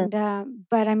 Hmm. And,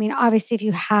 but I mean, obviously if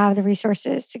you have the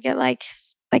resources to get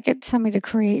get somebody to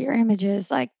create your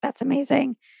images, that's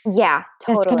amazing. Yeah,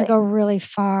 That's going to totally. go really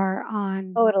far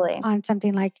on Totally.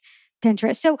 something like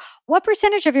Pinterest. So, what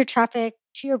percentage of your traffic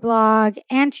to your blog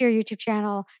and to your YouTube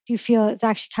channel do you feel is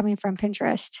actually coming from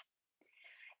Pinterest?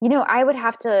 I would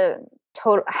have to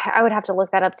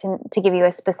look that up to give you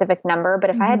a specific number,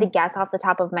 but if I had to guess off the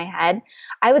top of my head,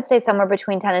 I would say somewhere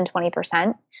between 10 and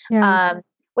 20%. Yeah.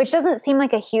 Which doesn't seem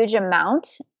like a huge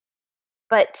amount,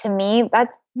 but to me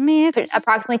that's It's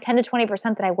approximately 10 to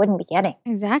 20% that I wouldn't be getting.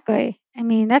 exactly. I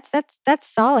mean, that's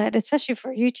solid, especially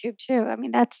for YouTube too. I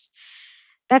mean, that's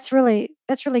really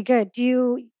good. Do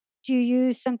you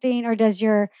use something, or does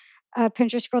your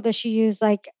Pinterest girl, does she use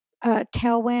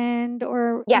Tailwind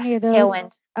or any of Yes, those?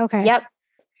 Tailwind. Okay. Yep.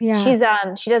 Yeah.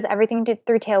 She does everything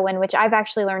through Tailwind, which I've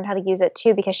actually learned how to use it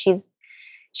too because she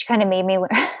kind of made me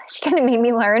she kind of made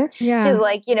me learn. Yeah. She's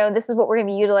like, this is what we're going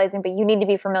to be utilizing, but you need to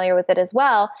be familiar with it as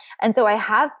well. And so I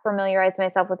have familiarized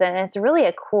myself with it, and it's really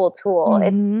a cool tool.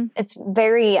 It's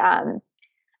very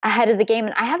ahead of the game,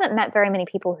 and I haven't met very many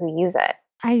people who use it.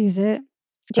 I use it.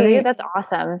 Do you? That's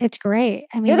awesome. It's great.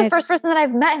 I mean, you're the first person that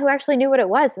I've met who actually knew what it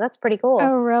was, so that's pretty cool.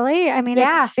 Oh, really? I mean,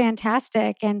 Yeah. It's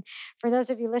fantastic. And for those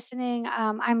of you listening,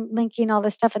 I'm linking all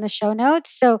this stuff in the show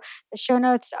notes. So the show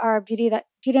notes are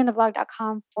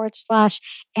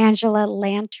beautyandthevlog.com/Angela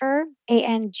Lanter,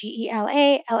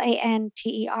 ANGELA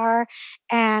LANTER.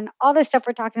 And all this stuff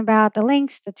we're talking about, the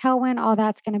links, the Tailwind, all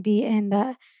that's going to be in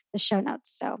the show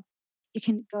notes. So you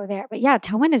can go there. But yeah,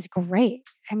 Tailwind is great.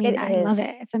 I mean, I love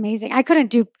it. It's amazing. I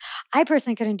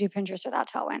personally couldn't do Pinterest without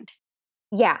Tailwind.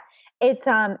 Yeah. It's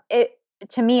to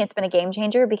me it's been a game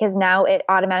changer because now it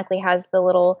automatically has the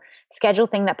little schedule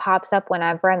thing that pops up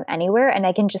whenever I'm anywhere, and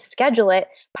I can just schedule it,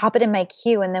 pop it in my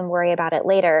queue, and then worry about it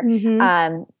later.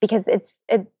 Because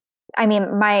I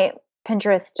mean, my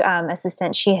Pinterest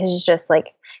assistant, she has just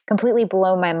completely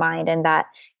blown my mind, and that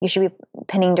you should be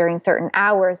pinning during certain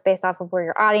hours based off of where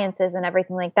your audience is and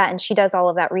everything like that. And she does all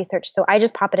of that research. So I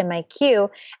just pop it in my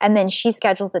queue, and then she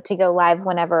schedules it to go live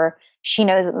whenever she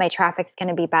knows that my traffic's going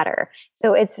to be better.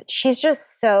 So she's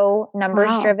just so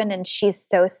numbers driven, and she's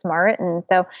so smart. And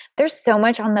so there's so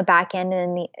much on the back end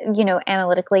and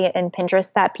analytically in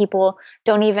Pinterest that people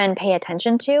don't even pay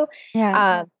attention to.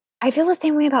 Yeah. I feel the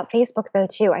same way about Facebook though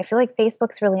too. I feel like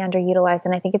Facebook's really underutilized,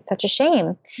 and I think it's such a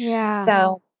shame. Yeah.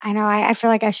 So I know. I feel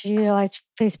like I should utilize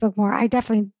Facebook more. I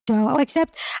definitely don't,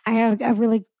 except I have a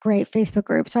really great Facebook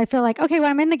group. So I feel like, okay, well,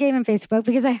 I'm in the game in Facebook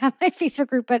because I have my Facebook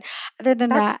group. But other than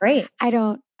that, great. I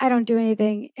don't do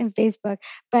anything in Facebook.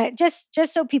 But just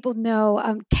so people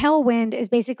know, Tailwind is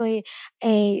basically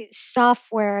a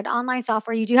software, an online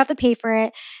software. You do have to pay for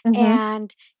it,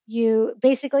 and you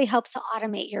basically helps to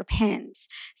automate your pins.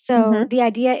 So the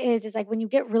idea is like when you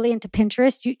get really into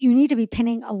Pinterest, you need to be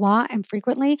pinning a lot and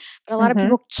frequently, but a lot of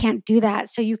people can't do that.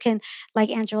 So you can, like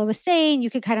Angela was saying, you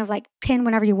can kind of pin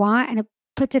whenever you want, and it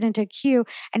puts it into a queue,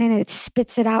 and then it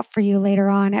spits it out for you later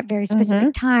on at very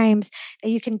specific times that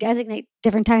you can designate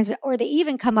different times, or they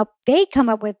even come up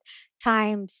with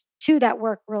times too that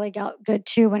work really good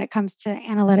too when it comes to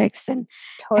analytics and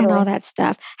all that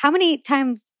stuff. How many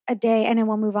times a day, and then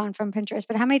we'll move on from Pinterest,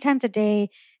 but how many times a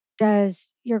day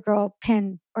does your girl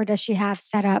pin, or does she have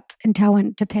set up and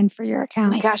Tailwind to pin for your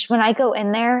account? Oh my gosh, when I go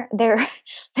in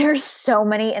there's so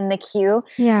many in the queue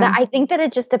that I think that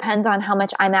it just depends on how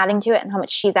much I'm adding to it and how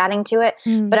much she's adding to it.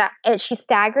 But she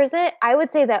staggers it. I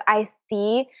would say that I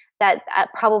see that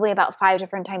probably about 5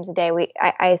 different times a day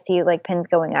I see pins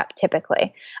going up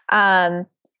typically. But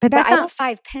that's not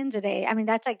 5 pins a day. I mean,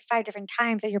 that's 5 different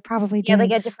times that you're probably doing. Yeah, they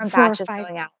get different batches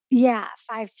going out. Yeah,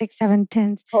 5, 6, 7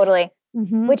 pins. Totally.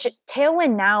 Which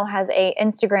Tailwind now has a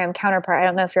Instagram counterpart. I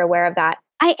don't know if you're aware of that.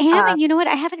 I am, and you know what?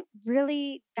 I haven't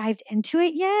really dived into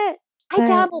it yet. I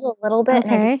dabbled a little bit.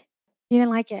 Okay. You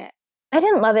didn't like it? I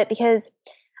didn't love it because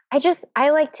I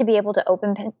like to be able to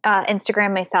open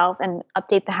Instagram myself and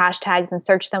update the hashtags and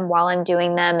search them while I'm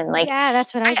doing them. And yeah,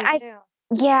 that's what I do too.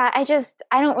 Yeah,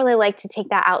 I don't really like to take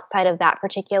that outside of that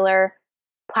particular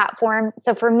platform.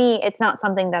 So for me, it's not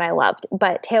something that I loved.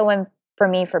 But Tailwind for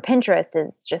me for Pinterest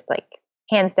is just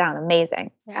hands down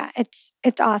amazing. Yeah, it's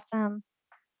awesome.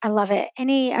 I love it.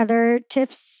 Any other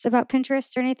tips about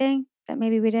Pinterest or anything that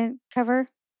maybe we didn't cover?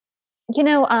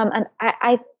 And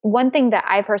one thing that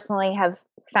I personally have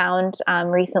found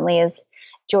recently is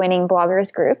joining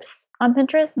bloggers groups on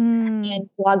Pinterest and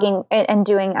blogging and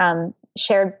doing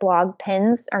shared blog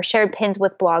pins or shared pins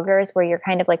with bloggers where you're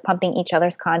kind of like pumping each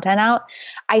other's content out.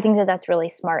 I think that that's really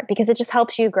smart because it just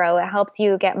helps you grow. It helps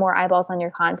you get more eyeballs on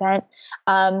your content.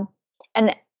 And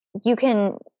you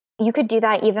could do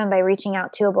that even by reaching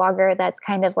out to a blogger that's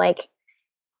kind of like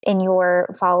in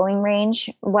your following range,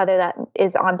 whether that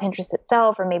is on Pinterest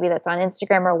itself or maybe that's on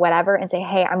Instagram or whatever, and say,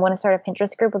 hey, I want to start a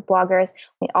Pinterest group with bloggers.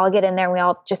 We all get in there and we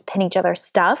all just pin each other's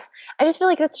stuff. I just feel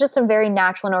like that's just a very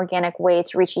natural and organic way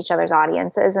to reach each other's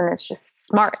audiences, and it's just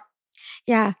smart.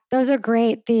 Yeah, those are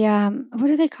great. The what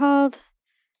are they called?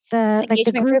 The like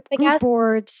the group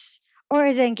boards, or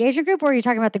is it engagement group, or are you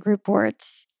talking about the group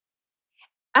boards?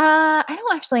 I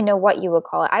don't actually know what you would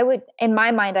call it. In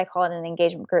my mind, I call it an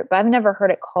engagement group, but I've never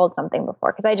heard it called something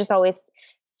before because I just always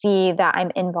see that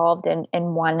I'm involved in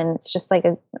one, and it's just like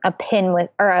a pin with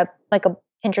or a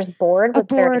Pinterest board. A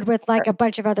board with like a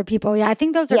bunch of other people. Yeah, I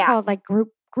think those are called like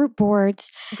group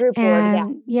boards. Group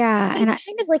board, yeah. And it's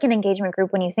kind of like an engagement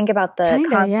group when you think about the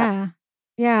concept.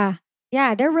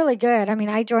 Yeah, they're really good. I mean,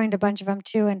 I joined a bunch of them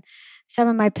too, and some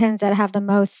of my pins that have the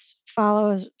most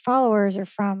followers are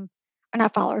from. Or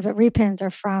not followers, but repins are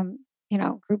from,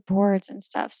 group boards and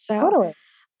stuff. So, totally.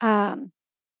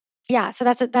 So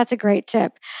that's a great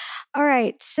tip. All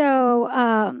right.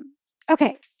 So,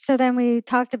 okay. So then we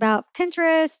talked about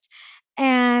Pinterest,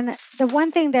 and the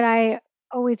one thing that I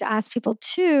always ask people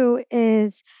too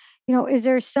is, is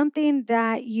there something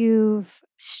that you've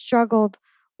struggled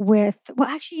with? Well,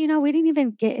 actually, we didn't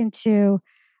even get into.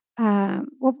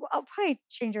 Well, I'll probably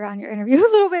change around your interview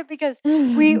a little bit because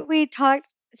we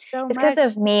talked. So it's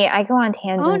because of me. I go on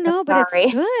tangents. Oh no, but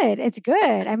it's good. It's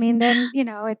good. I mean, then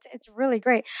it's really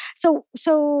great. So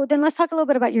then let's talk a little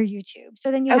bit about your YouTube.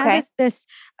 So then you had this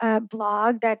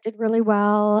blog that did really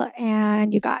well,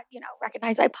 and you got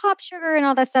recognized by Pop Sugar and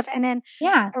all that stuff. And then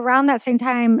around that same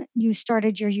time, you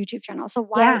started your YouTube channel. So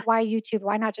why YouTube?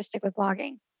 Why not just stick with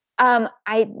blogging?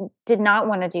 I did not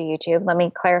want to do YouTube. Let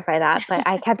me clarify that. But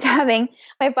I kept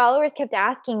my followers kept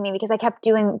asking me because I kept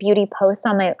doing beauty posts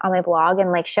on my blog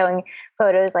and like showing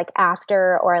photos like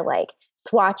after or like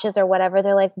swatches or whatever.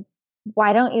 They're like,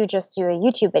 why don't you just do a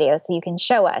YouTube video so you can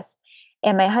show us?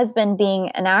 And my husband, being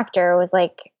an actor, was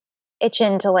like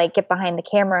itching to like get behind the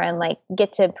camera and like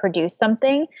get to produce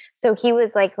something. So he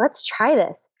was like, let's try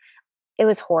this. It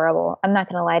was horrible. I'm not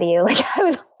going to lie to you. Like I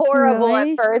was horrible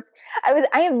at first.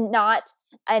 I am not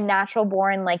a natural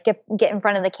born, like get in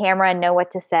front of the camera and know what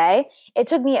to say. It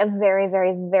took me a very,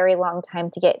 very, very long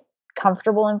time to get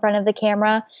comfortable in front of the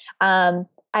camera. I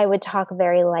would talk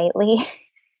very lightly.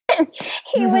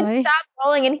 He would stop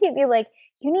rolling and he'd be like,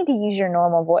 you need to use your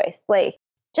normal voice. Like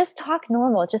just talk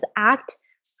normal, just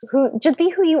just be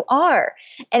who you are.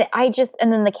 And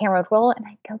then the camera would roll and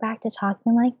I'd go back to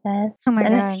talking like this. Oh my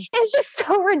God. It was just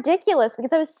so ridiculous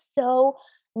because I was so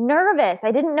nervous.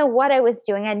 I didn't know what I was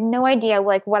doing. I had no idea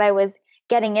like what I was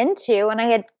getting into. And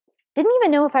didn't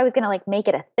even know if I was going to like make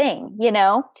it a thing,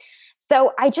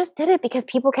 So I just did it because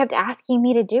people kept asking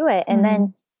me to do it. And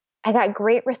then I got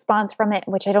great response from it,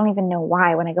 which I don't even know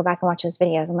why. When I go back and watch those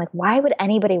videos, I'm like, why would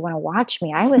anybody want to watch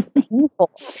me? I was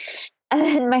painful. And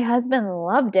then my husband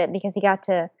loved it because he got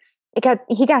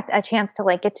a chance to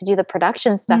like get to do the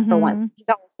production stuff for once. He's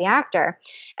always the actor.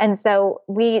 And so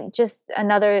we just,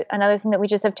 another thing that we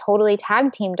just have totally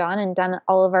tag teamed on and done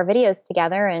all of our videos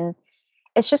together. And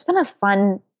it's just been a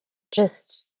fun,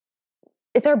 it's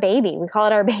our baby. We call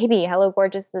it our baby. Hello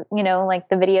Gorgeous, like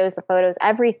the videos, the photos,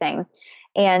 everything.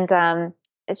 And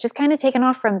it's just kind of taken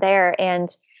off from there. And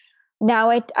now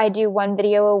I do one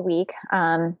video a week,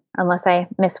 unless I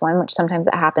miss one, which sometimes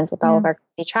it happens with all of our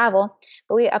crazy travel.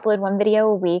 But we upload one video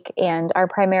a week, and our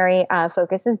primary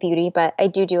focus is beauty. But I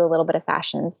do a little bit of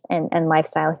fashions and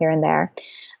lifestyle here and there.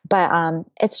 But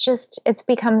it's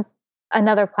become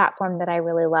another platform that I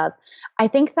really love. I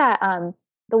think that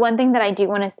the one thing that I do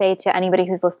want to say to anybody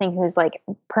who's listening, who's like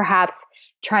perhaps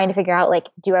trying to figure out like,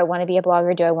 do I want to be a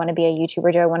blogger? Do I want to be a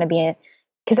YouTuber? Do I want to be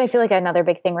because I feel like another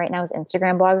big thing right now is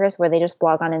Instagram bloggers where they just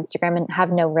blog on Instagram and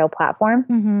have no real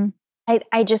platform.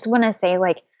 I just want to say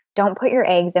like, don't put your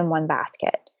eggs in one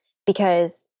basket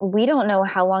because we don't know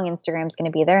how long Instagram's going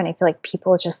to be there. And I feel like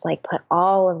people just like put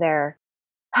all of their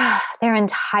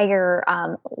entire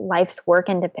life's work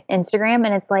into Instagram.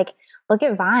 And it's like, look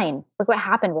at Vine. Look what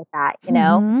happened with that,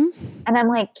 And I'm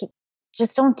like,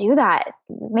 just don't do that.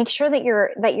 Make sure that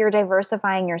you're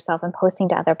diversifying yourself and posting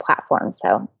to other platforms.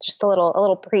 So just a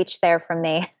little preach there from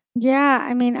me. Yeah,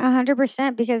 I mean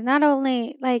 100% because not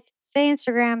only like say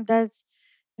Instagram does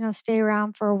stay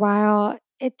around for a while,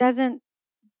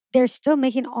 they're still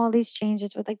making all these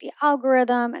changes with like the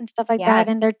algorithm and stuff like that. Yes.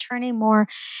 And they're turning more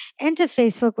into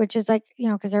Facebook, which is like,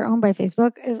 because they're owned by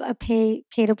Facebook, is a pay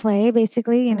to play,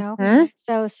 basically, Mhm.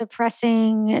 So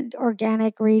suppressing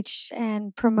organic reach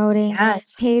and promoting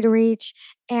Yes. paid reach.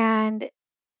 And,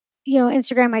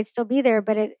 Instagram might still be there,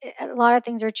 but a lot of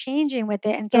things are changing with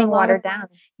it. And It's getting watered down.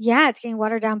 yeah, it's getting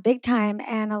watered down big time.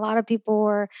 And a lot of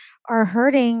people are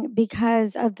hurting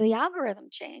because of the algorithm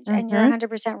change. And you're Mhm.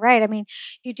 100% right. I mean,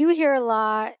 you do hear a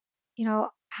lot,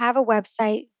 have a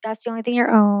website. That's the only thing you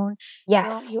own.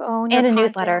 Yes. You own your And a content.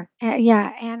 newsletter.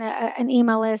 Yeah. And an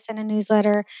email list and a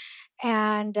newsletter.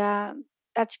 And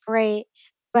that's great.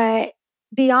 But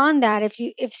beyond that,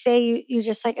 if say you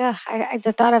just like,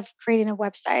 the thought of creating a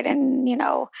website and,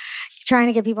 trying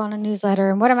to get people on a newsletter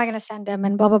and what am I going to send them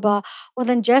and blah, blah, blah. Well,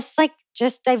 then just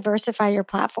diversify your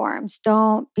platforms.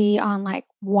 Don't be on like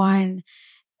one,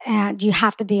 and you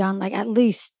have to be on like at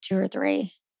least 2 or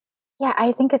 3. Yeah,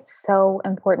 I think it's so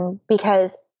important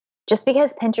because just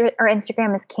because Pinterest or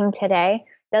Instagram is king today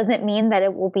doesn't mean that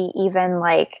it will be even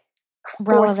like fourth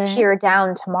Relevant. tier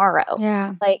down tomorrow.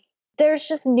 Yeah. Like there's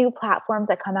just new platforms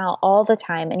that come out all the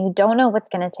time and you don't know what's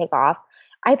going to take off.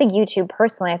 I think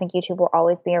YouTube will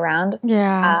always be around.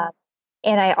 Yeah.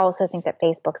 And I also think that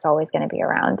Facebook's always going to be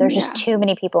around. There's just too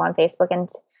many people on Facebook, and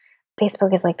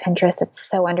Facebook is like Pinterest. It's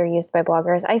so underused by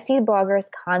bloggers. I see bloggers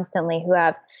constantly who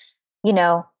have,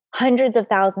 hundreds of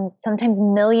thousands, sometimes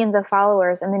millions of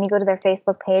followers. And then you go to their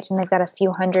Facebook page and they've got a few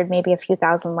hundred, maybe a few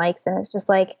thousand likes. And it's just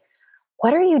like,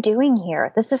 what are you doing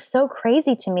here? This is so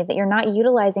crazy to me that you're not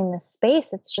utilizing this space.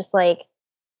 It's just like,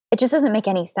 it just doesn't make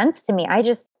any sense to me. I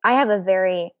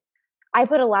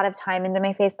put a lot of time into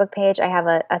my Facebook page. I have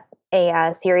a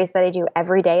series that I do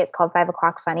every day. It's called 5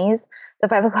 o'clock funnies. So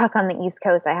 5 o'clock on the East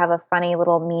Coast, I have a funny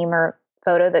little meme or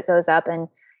photo that goes up, and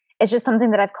it's just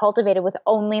something that I've cultivated with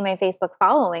only my Facebook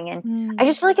following. And I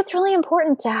just feel like it's really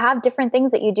important to have different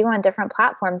things that you do on different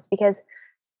platforms, because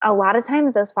a lot of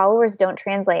times those followers don't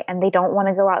translate and they don't want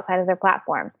to go outside of their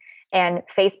platform. And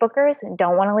Facebookers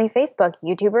don't want to leave Facebook.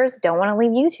 YouTubers don't want to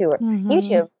leave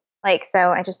YouTube.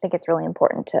 So I just think it's really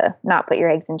important to not put your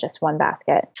eggs in just one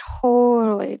basket.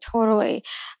 Totally.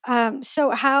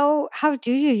 So how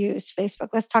do you use Facebook?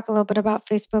 Let's talk a little bit about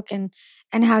Facebook and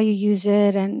how you use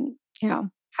it, and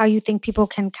how you think people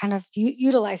can kind of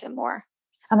utilize it more.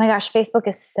 Oh my gosh, Facebook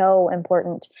is so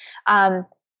important.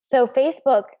 So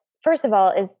Facebook, first of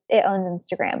all, it owns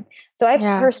Instagram. So I've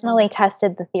personally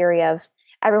tested the theory of,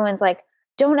 everyone's like,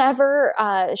 don't ever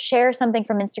share something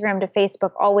from Instagram to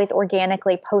Facebook, always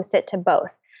organically post it to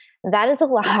both. That is a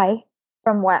lie.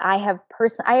 From what I have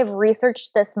I have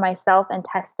researched this myself and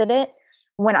tested it.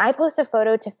 When I post a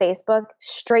photo to Facebook,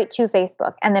 straight to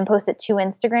Facebook, and then post it to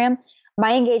Instagram,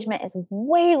 my engagement is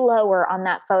way lower on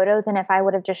that photo than if I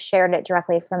would have just shared it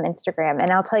directly from Instagram.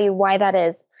 And I'll tell you why that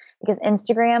is. Because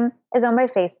Instagram is owned by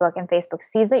Facebook, and Facebook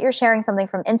sees that you're sharing something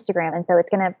from Instagram. And so it's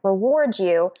going to reward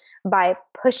you by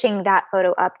pushing that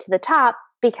photo up to the top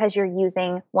because you're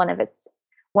using one of its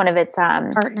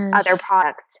partners, other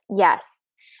products. Yes.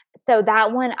 So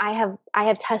that one I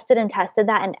have tested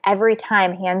that, and every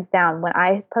time, hands down, when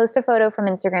I post a photo from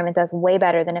Instagram, it does way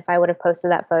better than if I would have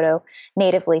posted that photo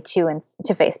natively to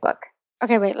Facebook.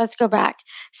 Okay, wait, let's go back.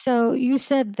 So you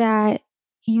said that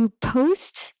you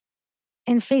post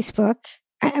in Facebook.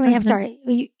 I'm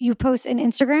sorry, you post in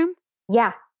Instagram?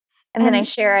 Yeah. And then I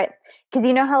share it. Because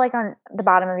you know how like on the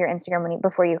bottom of your Instagram,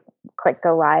 before you click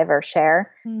go live or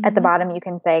share, at the bottom you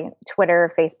can say Twitter,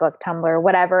 Facebook, Tumblr,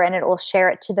 whatever, and it will share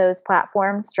it to those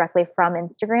platforms directly from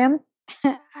Instagram.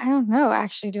 I don't know,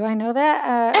 actually. Do I know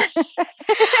that?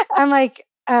 I'm like,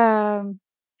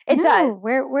 it does.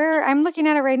 Where I'm looking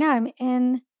at it right now. I'm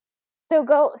in.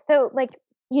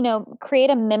 Create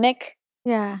a mimic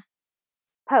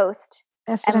post.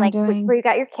 That's what I'm doing. Where you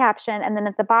got your caption, and then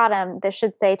at the bottom, this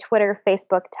should say Twitter,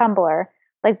 Facebook, Tumblr,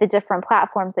 like the different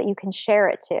platforms that you can share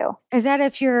it to. Is that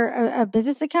if you're a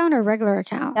business account or a regular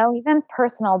account? No, even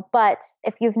personal. But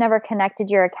if you've never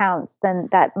connected your accounts, then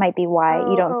that might be why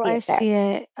you don't see it there. I see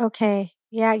it. Okay.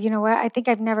 Yeah, you know what? I think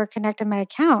I've never connected my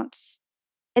accounts.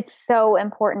 It's so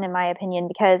important, in my opinion,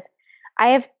 because I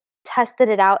have tested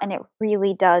it out and it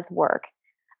really does work.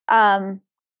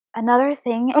 Another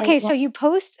thing. So you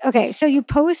post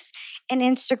an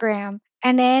Instagram,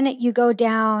 and then you go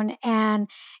down and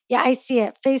I see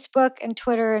it, Facebook and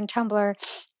Twitter and Tumblr.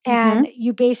 And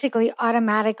you basically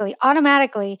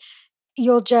automatically,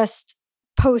 you'll just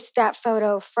post that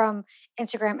photo from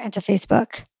Instagram into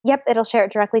Facebook. Yep. It'll share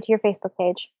it directly to your Facebook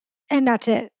page. And that's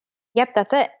it. Yep.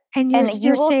 That's it. And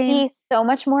you will see so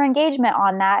much more engagement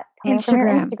on that coming from your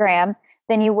Instagram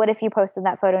than you would if you posted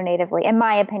that photo natively, in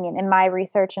my opinion, in my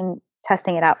research and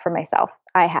testing it out for myself.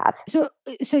 I have.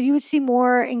 So you would see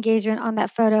more engagement on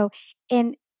that photo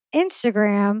in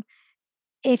Instagram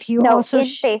if you also in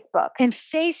Facebook. In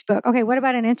Facebook. Okay, what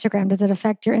about in Instagram? Does it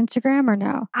affect your Instagram or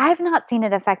no? I've not seen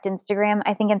it affect Instagram.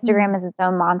 I think Instagram is its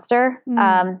own monster.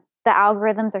 The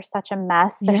algorithms are such a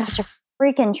mess. They're such a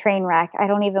freaking train wreck. I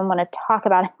don't even want to talk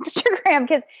about Instagram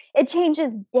because it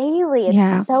changes daily.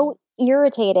 It's so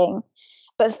irritating.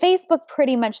 But Facebook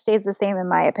pretty much stays the same in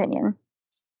my opinion.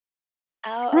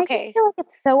 Oh, and I just feel like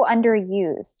it's so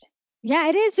underused. Yeah,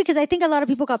 it is, because I think a lot of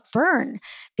people got burned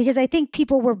because I think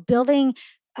people were building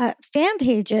fan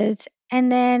pages.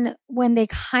 And then when they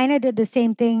kind of did the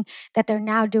same thing that they're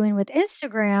now doing with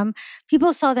Instagram,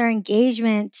 people saw their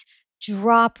engagement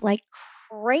drop like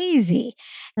crazy.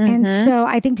 And so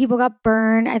I think people got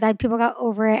burned. I think people got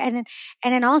over it. And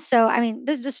then also, I mean,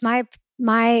 this is just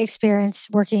my experience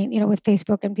working, with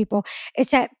Facebook and people,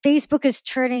 is that Facebook is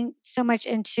turning so much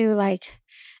into like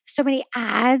so many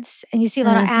ads, and you see a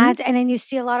lot of ads, and then you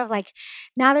see a lot of like,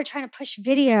 now they're trying to push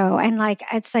video, and like,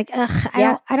 it's like,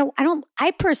 I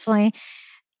personally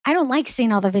don't like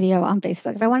seeing all the video on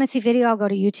Facebook. If I want to see video, I'll go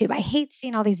to YouTube. I hate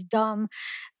seeing all these dumb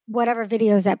whatever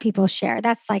videos that people share.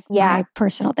 That's like my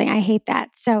personal thing. I hate that.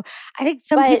 So I think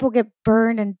some people get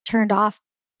burned and turned off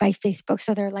by Facebook.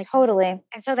 So they're like, totally.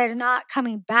 And so they're not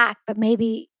coming back, but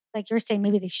maybe, like you're saying,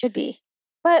 maybe they should be.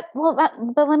 But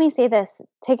let me say this.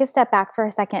 Take a step back for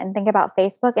a second and think about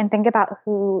Facebook, and think about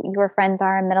who your friends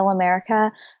are in Middle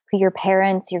America, who your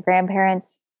parents, your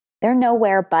grandparents. They're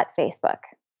nowhere but Facebook.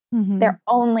 They're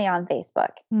only on Facebook.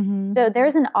 So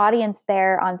there's an audience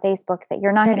there on Facebook that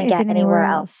you're not going to get anywhere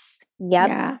else. Yep.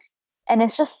 Yeah. And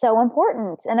it's just so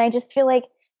important. And I just feel like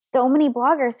so many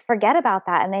bloggers forget about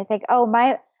that, and they think, oh,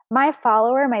 my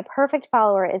follower, my perfect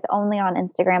follower is only on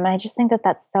Instagram. And I just think that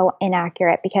that's so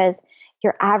inaccurate, because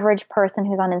your average person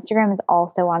who's on Instagram is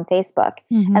also on Facebook.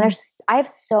 And I have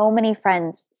so many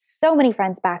friends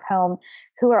back home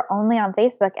who are only on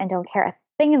Facebook and don't care a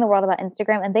thing in the world about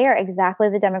Instagram. And they are exactly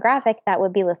the demographic that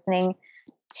would be listening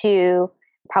to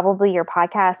probably your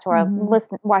podcast, or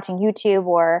watching YouTube,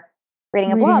 or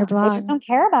reading a blog. They just don't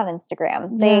care about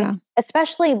Instagram. They,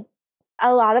 especially,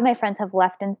 a lot of my friends have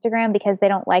left Instagram because they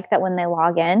don't like that when they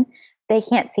log in, they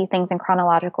can't see things in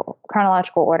chronological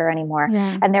order anymore.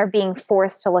 And they're being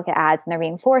forced to look at ads, and they're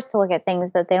being forced to look at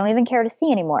things that they don't even care to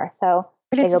see anymore. So,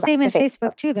 but it's the same in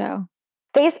Facebook too, though.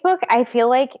 Facebook, I feel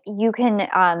like you can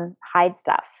hide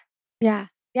stuff. Yeah,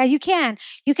 you can.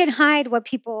 You can hide what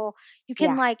people. You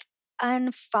can like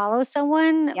unfollow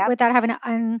someone without having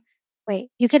to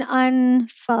you can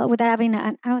unfollow without having to.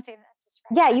 I don't say that.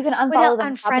 Yeah, you can unfollow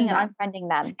them, unfriending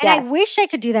them. And I wish I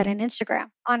could do that in Instagram,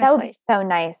 honestly. That would be so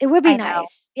nice. It would be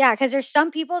nice. Yeah, because there's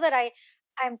some people that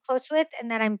I'm close with and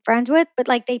that I'm friends with, but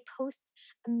like they post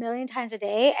a million times a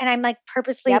day, and I'm like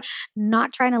purposely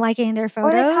not trying to like any of their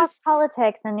photos. Or they talk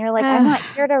politics, and you're like, I'm not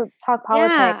here to talk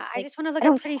politics. Yeah, like, I just want to look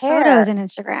at pretty photos on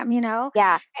Instagram,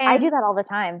 Yeah, and I do that all the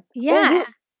time. Yeah.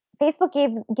 Facebook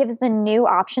gives the new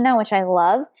option now, which I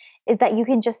love, is that you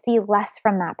can just see less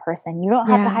from that person. You don't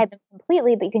have to hide them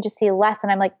completely, but you can just see less.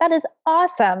 And I'm like, that is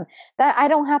awesome. That I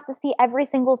don't have to see every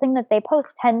single thing that they post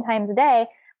 10 times a day,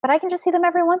 but I can just see them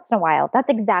every once in a while. That's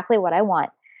exactly what I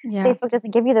want. Yeah. Facebook doesn't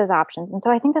give you those options. And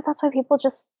so I think that that's why people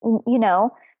just,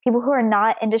 people who are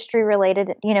not industry related,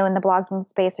 in the blogging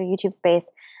space or YouTube space,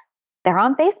 they're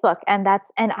on Facebook. And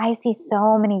I see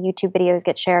so many YouTube videos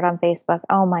get shared on Facebook.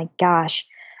 Oh my gosh.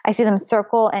 I see them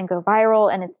circle and go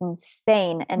viral, and it's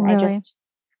insane. And really? I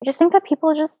just think that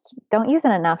people just don't use it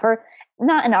enough, or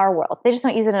not in our world. They just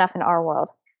don't use it enough in our world.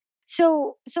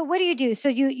 So what do you do? So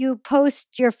you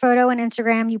post your photo on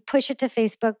Instagram, you push it to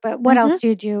Facebook, but what else do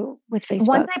you do with Facebook?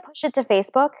 Once I push it to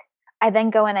Facebook, I then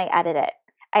go and I edit it.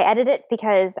 I edit it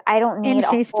because I don't need in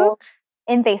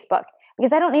Facebook,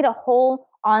 because I don't need a whole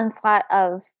onslaught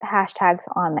of hashtags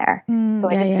on there.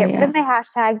 So I just get rid of my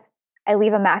hashtags. I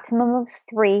leave a maximum of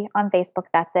 3 on Facebook.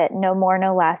 That's it. No more,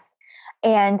 no less.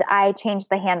 And I change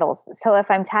the handles. So if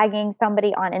I'm tagging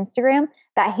somebody on Instagram,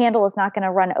 that handle is not going to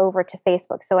run over to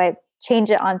Facebook. So I change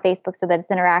it on Facebook so that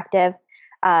it's interactive.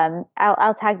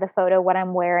 I'll tag the photo, what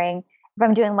I'm wearing. If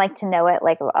I'm doing like to know it,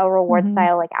 like a reward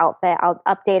style, like outfit, I'll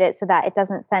update it so that it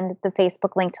doesn't send the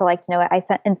Facebook link to like to know it. I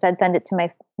instead send it to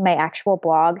my actual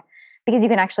blog, because you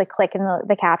can actually click in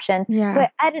the caption. Yeah. So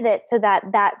I edit it so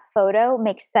that photo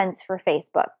makes sense for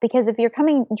Facebook. Because if you're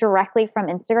coming directly from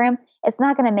Instagram, it's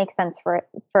not going to make sense for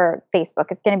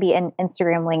Facebook. It's going to be in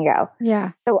Instagram lingo.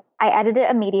 Yeah. So I edit it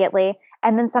immediately.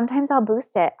 And then sometimes I'll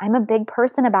boost it. I'm a big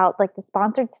person about like the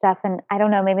sponsored stuff. And I don't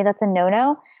know, maybe that's a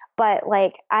no-no, but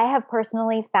like I have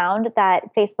personally found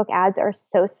that Facebook ads are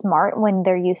so smart when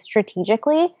they're used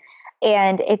strategically.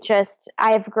 And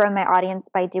I've grown my audience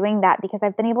by doing that because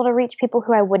I've been able to reach people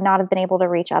who I would not have been able to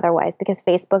reach otherwise because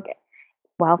Facebook,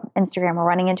 well, Instagram, we're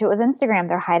running into it with Instagram.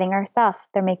 They're hiding our stuff.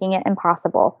 They're making it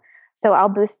impossible. So I'll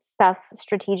boost stuff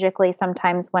strategically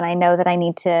sometimes when I know that I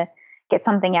need to get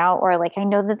something out, or like I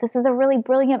know that this is a really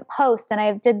brilliant post and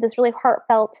I did this really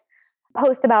heartfelt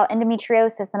post about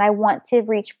endometriosis and I want to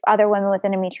reach other women with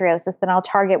endometriosis, then I'll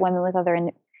target women with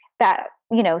that,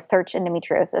 search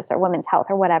endometriosis or women's health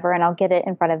or whatever, and I'll get it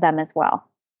in front of them as well.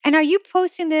 And are you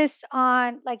posting this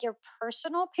on like your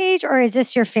personal page or is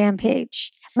this your fan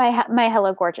page? My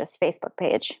Hello Gorgeous Facebook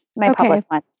page, my public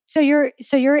one. So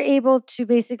you're able to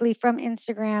basically from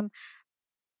Instagram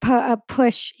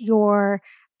push your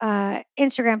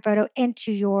Instagram photo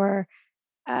into your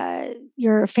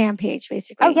fan page,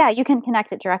 basically. Oh yeah, you can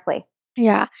connect it directly.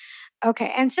 Yeah.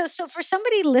 Okay. And so for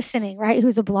somebody listening, right,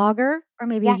 who's a blogger or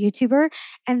maybe a YouTuber,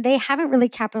 and they haven't really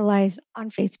capitalized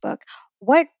on Facebook,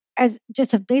 as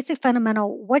just a basic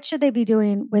fundamental, what should they be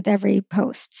doing with every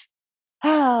post?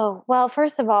 Oh, well,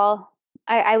 first of all,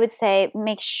 I would say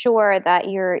make sure that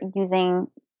you're using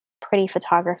pretty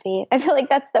photography. I feel like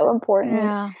that's so important.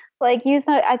 Yeah. Like use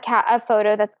a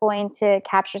photo that's going to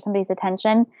capture somebody's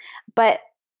attention. But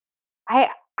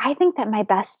I think that my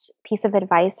best piece of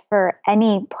advice for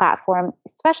any platform,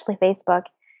 especially Facebook,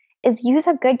 is use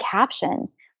a good caption.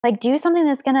 Like do something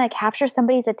that's going to capture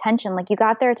somebody's attention. Like you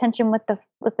got their attention with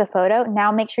the photo.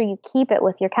 Now make sure you keep it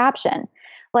with your caption.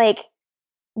 Like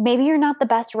maybe you're not the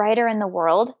best writer in the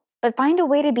world, but find a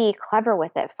way to be clever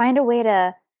with it. Find a way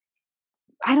to,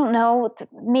 I don't know,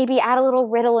 maybe add a little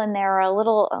riddle in there or a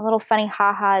little funny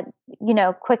haha,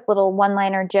 quick little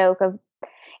one-liner joke of,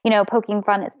 poking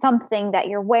fun at something that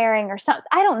you're wearing or something.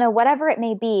 I don't know, whatever it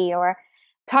may be, or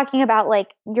talking about like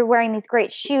you're wearing these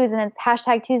great shoes and it's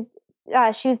hashtag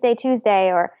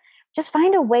Tuesday, or just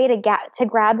find a way to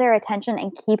grab their attention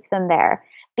and keep them there.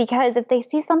 Because if they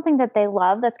see something that they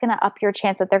love, that's going to up your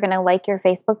chance that they're going to like your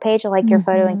Facebook page or like your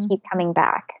photo and keep coming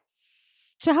back.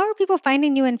 So how are people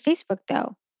finding you in Facebook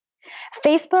though?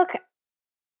 Facebook,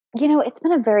 it's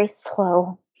been very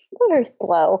slow.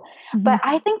 Mm-hmm. But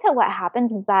I think that what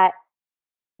happens is that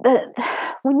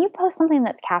when you post something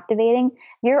that's captivating,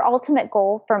 your ultimate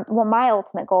goal my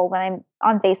ultimate goal when I'm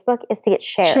on Facebook is to get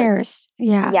shares.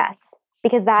 Yeah. Yes.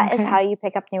 Because that is how you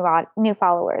pick up new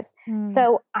followers.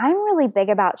 So I'm really big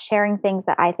about sharing things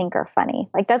that I think are funny.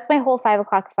 Like that's my whole 5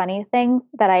 o'clock funny thing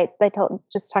that I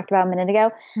just talked about a minute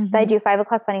ago. That I do 5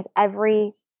 o'clock funnies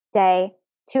every day,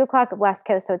 2 o'clock West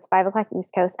Coast, so it's 5 o'clock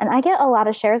East Coast, and I get a lot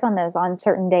of shares on those on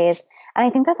certain days. And I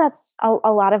think that that's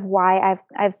a lot of why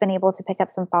I've been able to pick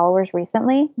up some followers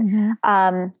recently.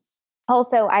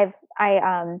 Also, I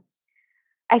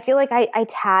feel like I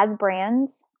tag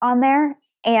brands on there.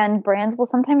 And brands will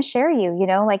sometimes share you,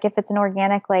 like if it's an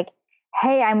organic, like,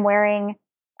 hey, I'm wearing,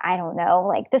 I don't know,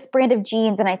 like this brand of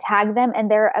jeans and I tag them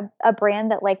and they're a brand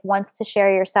that like wants to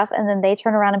share your stuff. And then they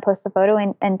turn around and post the photo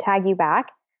and tag you back.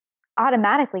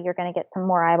 Automatically, you're going to get some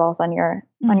more eyeballs on your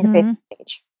Facebook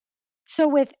page. So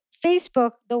with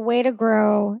Facebook, the way to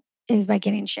grow is by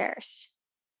getting shares.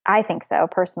 I think so,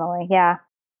 personally. Yeah.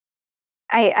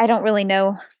 I don't really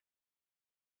know.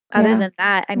 Other than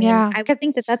that, I mean, I would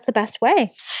think that that's the best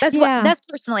way. That's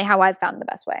personally how I've found the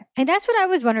best way. And that's what I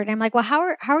was wondering. I'm like, well,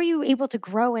 how are you able to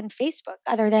grow in Facebook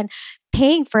other than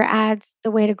paying for ads? The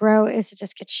way to grow is to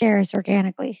just get shares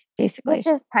organically, basically. Which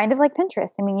is kind of like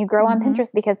Pinterest. I mean, you grow on Pinterest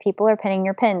because people are pinning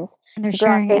your pins. And they're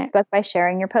sharing on Facebook by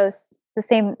sharing your posts. It's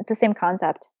the same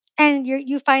concept. And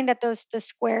you find that the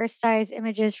square size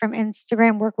images from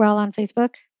Instagram work well on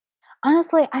Facebook?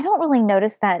 Honestly, I don't really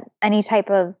notice that any type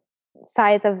of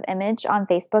size of image on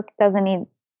Facebook doesn't need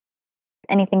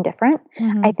anything different.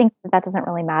 I think that doesn't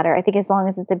really matter. I think as long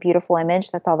as it's a beautiful image,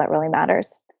 that's all that really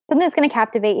matters. Something that's going to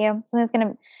captivate you, something that's going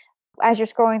to, as you're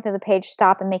scrolling through the page,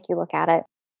 stop and make you look at it.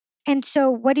 And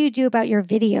so what do you do about your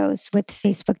videos with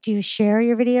Facebook? Do you share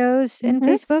your videos in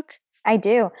Facebook? I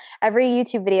do. Every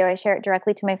YouTube video, I share it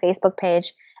directly to my Facebook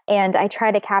page, and I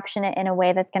try to caption it in a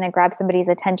way that's going to grab somebody's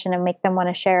attention and make them want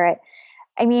to share it.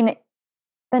 I mean,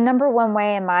 the number one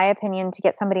way, in my opinion, to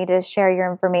get somebody to share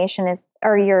your information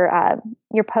or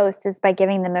your post is by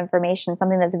giving them information,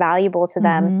 something that's valuable to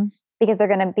them, because they're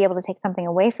going to be able to take something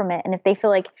away from it. And if they feel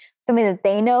like somebody that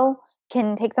they know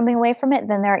can take something away from it,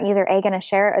 then they're either going to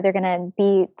share it or they're going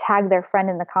to tag their friend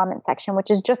in the comment section, which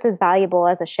is just as valuable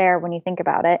as a share when you think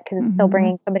about it, because it's still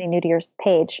bringing somebody new to your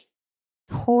page.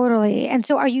 Totally. And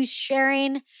so are you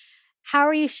sharing how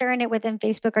are you sharing it within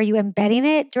Facebook? Are you embedding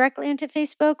it directly into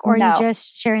Facebook, or are you No.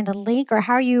 just sharing the link, or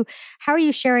how are you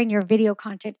sharing your video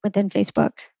content within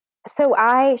Facebook? So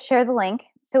I share the link.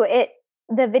 So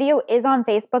the video is on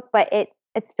Facebook, but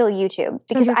it's still YouTube So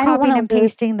because you're I don't copying want and to lose.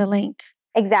 pasting the link.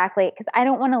 Exactly, because I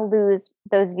don't want to lose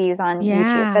those views on YouTube.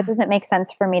 That Yeah. doesn't make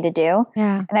sense for me to do.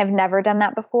 Yeah. And I've never done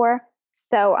that before.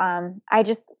 So I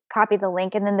just copy the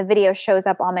link and then the video shows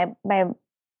up on my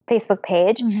Facebook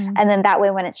page. Mm-hmm. And then that way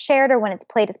when it's shared or when it's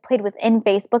played within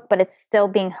Facebook, but it's still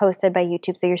being hosted by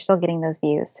YouTube. So you're still getting those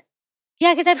views.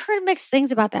 Yeah, because I've heard mixed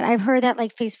things about that. I've heard that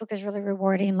like Facebook is really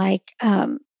rewarding, like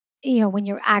when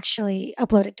you actually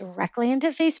upload it directly into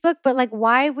Facebook. But like,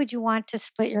 why would you want to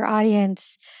split your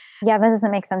audience? Yeah, that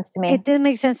doesn't make sense to me. It didn't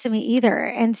make sense to me either.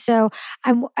 And so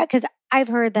because I've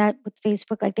heard that with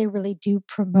Facebook, like they really do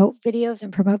promote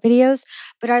videos,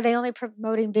 but are they only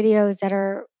promoting videos that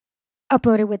are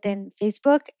uploaded within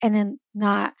Facebook and then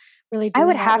not really I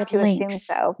would doing that have with to assume links?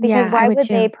 so because Yeah, I why would would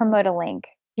they too. promote a link?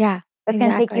 Yeah, That's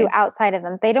going to take you exactly. outside of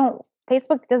them.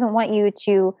 Facebook doesn't want you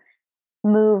to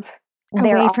move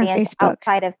their Away from audience Facebook.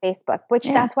 outside of Facebook, which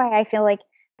Yeah. that's why I feel like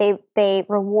they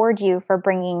reward you for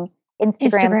bringing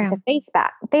Instagram to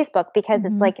Facebook because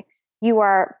it's like you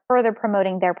are further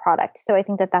promoting their product. So I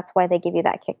think that's why they give you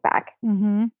that kickback.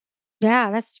 Mm-hmm.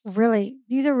 Yeah, these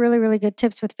are really, really good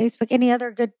tips with Facebook. Any other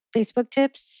good Facebook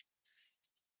tips?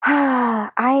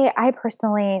 I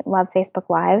personally love Facebook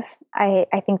Live. I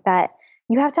think that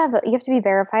you have to be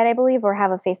verified, I believe, or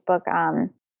have a Facebook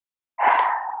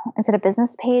is it a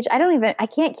business page? I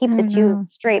can't keep the two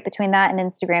straight between that and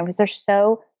Instagram because they're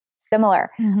so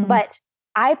similar. Mm-hmm. But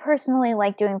I personally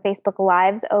like doing Facebook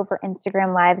Lives over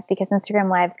Instagram Lives because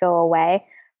Instagram Lives go away.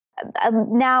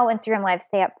 Now Instagram Lives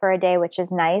stay up for a day, which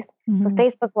is nice. But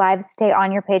Facebook Lives stay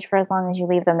on your page for as long as you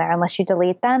leave them there, unless you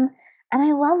delete them. And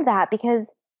I love that because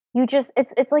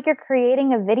it's like you're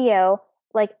creating a video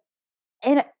like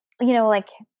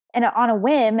on a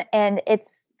whim, and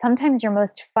it's sometimes your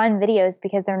most fun videos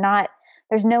because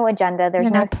there's no agenda, there's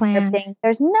no scripting,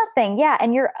 there's nothing. Yeah,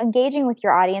 and you're engaging with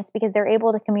your audience because they're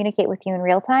able to communicate with you in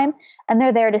real time, and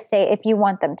they're there to say if you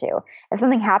want them to. If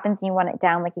something happens and you want it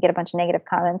down, like you get a bunch of negative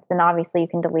comments, then obviously you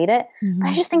can delete it. But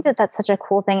I just think that that's such a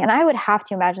cool thing, and I would have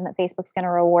to imagine that Facebook's going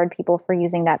to reward people for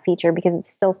using that feature because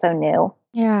it's still so new.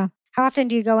 Yeah. How often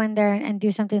do you go in there and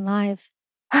do something live?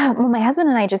 Well, my husband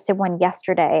and I just did one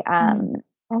yesterday.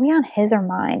 Were we on his or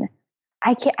mine?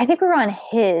 I think we were on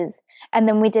his, and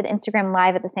then we did Instagram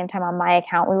Live at the same time on my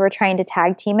account. We were trying to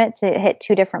tag team it to hit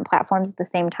two different platforms at the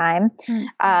same time.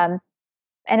 And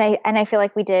I feel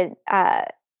like we did.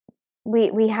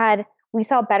 We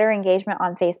saw better engagement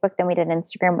on Facebook than we did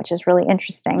Instagram, which is really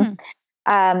interesting.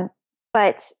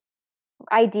 But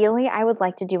ideally, I would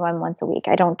like to do one once a week.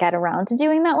 I don't get around to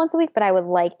doing that once a week, but I would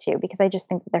like to because I just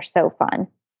think that they're so fun.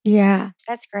 Yeah,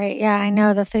 that's great. Yeah, I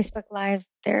know the Facebook Live,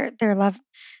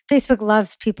 Facebook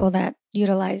loves people that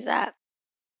utilize that.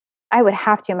 I would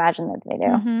have to imagine that they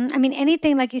do. I mean,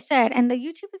 anything like you said, and the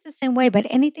YouTube is the same way, but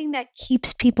anything that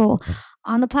keeps people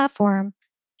on the platform,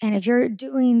 and if you're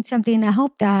doing something to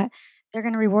help that, they're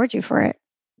going to reward you for it.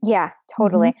 Yeah,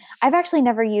 totally. I've actually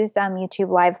never used YouTube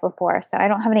Live before, so I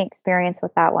don't have any experience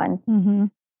with that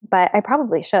one. But I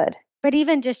probably should. But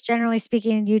even just generally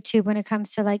speaking, YouTube, when it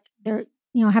comes to like they're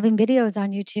having videos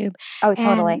on YouTube. Oh,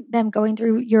 totally. And them going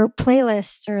through your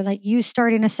playlists, or like you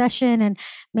starting a session and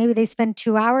maybe they spend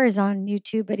 2 hours on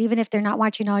YouTube, but even if they're not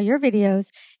watching all your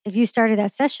videos, if you started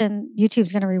that session,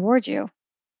 YouTube's going to reward you.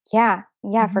 Yeah,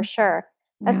 for sure.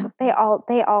 That's what they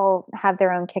all have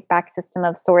their own kickback system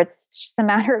of sorts. It's just a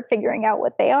matter of figuring out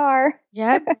what they are.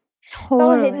 Yep. Totally. It's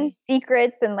all hidden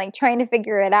secrets and like trying to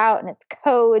figure it out, and it's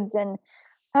codes and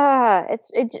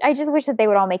I just wish that they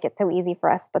would all make it so easy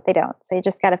for us, but they don't. So you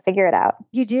just got to figure it out.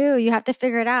 You do. You have to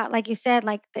figure it out. Like you said,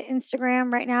 like the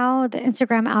Instagram right now, the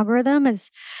Instagram algorithm it's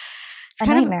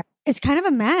kind of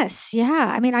a mess.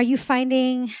 Yeah. I mean, are you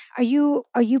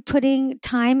putting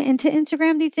time into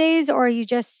Instagram these days, or are you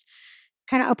just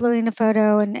kind of uploading a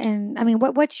photo and I mean,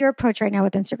 what's your approach right now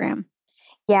with Instagram?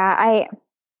 Yeah,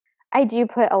 I do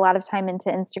put a lot of time into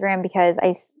Instagram because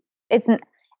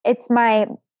it's my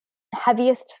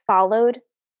heaviest followed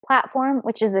platform,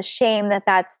 which is a shame that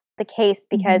that's the case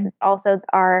because it's also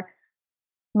our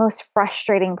most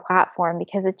frustrating platform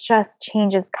because it just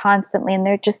changes constantly and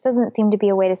there just doesn't seem to be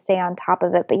a way to stay on top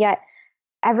of it. But yet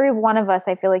every one of us,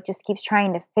 I feel like, just keeps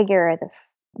trying to figure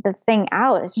the thing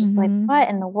out. It's just like, what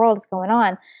in the world is going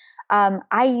on?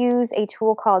 I use a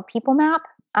tool called People Map.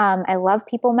 I love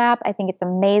People Map. I think it's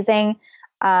amazing.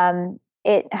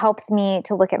 It helps me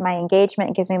to look at my engagement.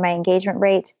 It gives me my engagement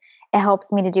rate. It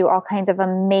helps me to do all kinds of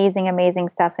amazing, amazing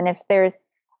stuff. And if there's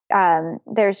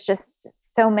there's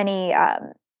just so many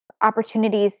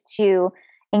opportunities to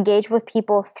engage with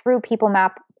people through People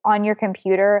Map on your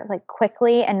computer, like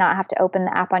quickly, and not have to open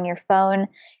the app on your phone.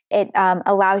 It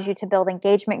allows you to build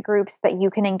engagement groups that you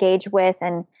can engage with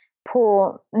and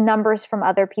pull numbers from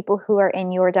other people who are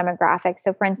in your demographic.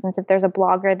 So for instance, if there's a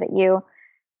blogger that you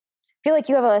feel like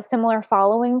you have a similar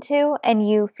following to, and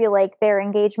you feel like their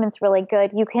engagement's really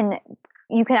good, you can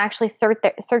actually search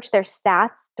their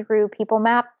stats through People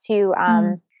Map to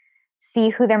see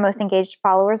who their most engaged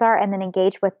followers are, and then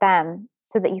engage with them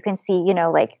so that you can see,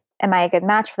 like, am I a good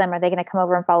match for them? Are they going to come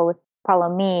over and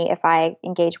follow me if I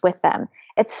engage with them?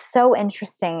 It's so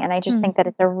interesting. And I just think that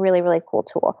it's a really, really cool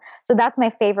tool. So that's my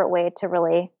favorite way to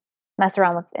really mess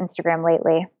around with Instagram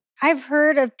lately. I've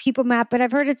heard of People Map, but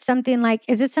I've heard it's something like,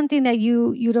 is it something that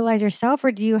you utilize yourself,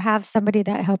 or do you have somebody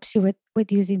that helps you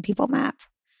with using People Map?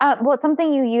 Well, it's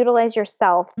something you utilize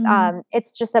yourself.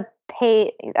 It's just a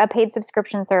paid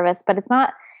subscription service, but it's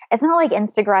not like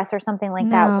Instagram or something like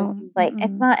that. Where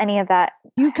it's not any of that.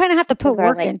 You kind of have to put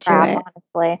work into it.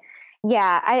 Honestly.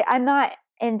 Yeah. I'm not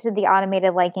into the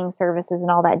automated liking services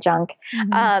and all that junk.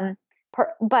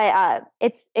 But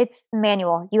it's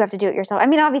manual. You have to do it yourself. I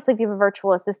mean, obviously if you have a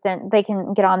virtual assistant, they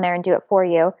can get on there and do it for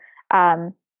you.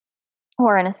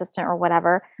 Or an assistant or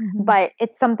whatever, but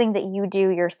it's something that you do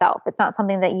yourself. It's not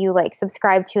something that you like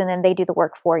subscribe to and then they do the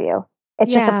work for you.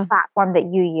 It's just a platform that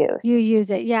you use. You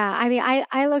use it. Yeah. I mean,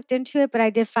 I looked into it, but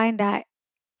I did find that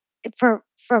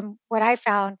from what I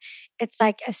found, it's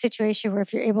like a situation where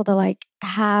if you're able to like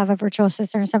have a virtual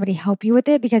assistant or somebody help you with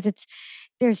it, because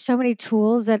there's so many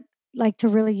tools that like to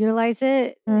really utilize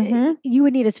it, you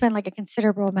would need to spend like a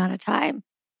considerable amount of time.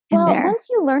 Well, once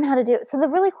you learn how to do it. So the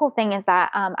really cool thing is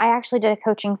that I actually did a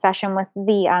coaching session with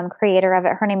the creator of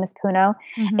it. Her name is Puno.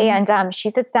 And she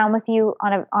sits down with you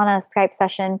on a Skype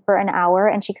session for an hour,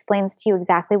 and she explains to you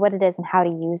exactly what it is and how to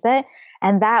use it.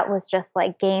 And that was just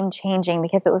like game changing,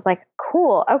 because it was like,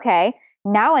 cool, okay,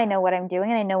 now I know what I'm doing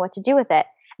and I know what to do with it.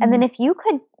 And then if you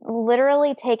could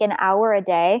literally take an hour a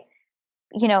day,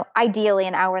 ideally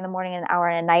an hour in the morning and an hour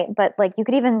at night, but like you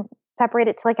could even separate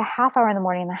it to like a half hour in the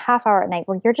morning and a half hour at night,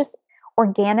 where you're just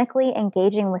organically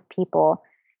engaging with people,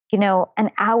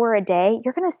 an hour a day,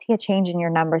 you're going to see a change in your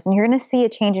numbers, and you're going to see a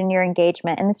change in your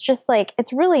engagement. And it's just like,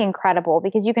 it's really incredible,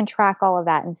 because you can track all of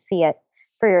that and see it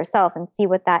for yourself and see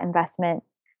what that investment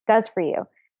does for you.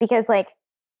 Because like,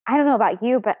 I don't know about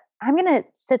you, but I'm going to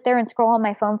sit there and scroll on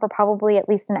my phone for probably at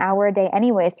least an hour a day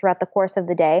anyways throughout the course of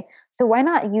the day. So why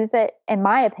not use it, in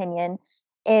my opinion,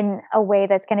 in a way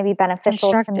that's going to be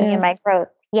beneficial to me and my growth?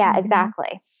 Yeah,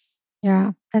 exactly.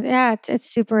 Yeah. It's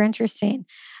super interesting.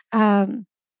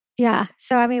 Yeah.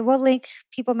 So, I mean, we'll link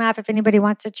People Map if anybody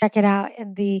wants to check it out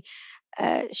in the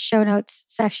show notes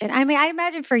section. I mean, I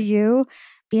imagine for you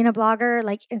being a blogger,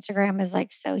 like Instagram is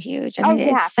like so huge. I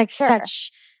mean, it's like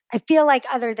such, I feel like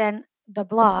other than the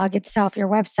blog itself, your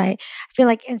website, I feel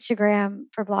like Instagram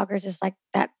for bloggers is like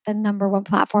the number one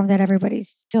platform that everybody's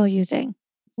still using.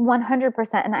 100%.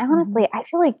 And I honestly, I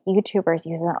feel like YouTubers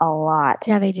use it a lot.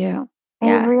 Yeah, they do.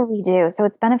 They really do. So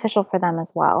it's beneficial for them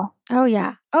as well. Oh,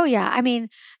 yeah. I mean,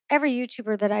 every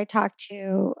YouTuber that I talk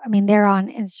to, I mean, they're on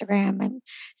Instagram, and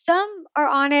some are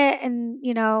on it, and,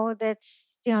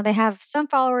 they have some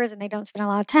followers and they don't spend a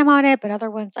lot of time on it, but other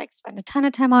ones like spend a ton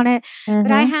of time on it.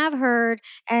 But I have heard,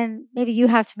 and maybe you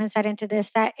have some insight into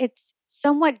this, that it's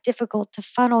somewhat difficult to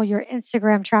funnel your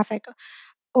Instagram traffic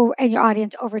and your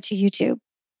audience over to YouTube.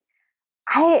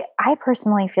 I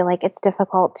personally feel like it's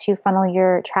difficult to funnel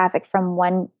your traffic from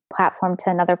one platform to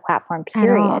another platform,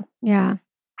 period. Yeah.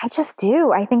 I just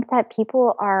do. I think that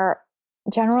people are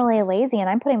generally lazy, and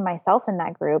I'm putting myself in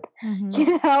that group. It's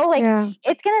going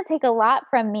to take a lot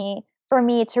for me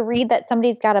to read that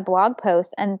somebody's got a blog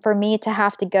post, and for me to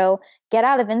have to go get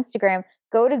out of Instagram,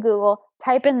 go to Google,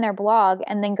 type in their blog,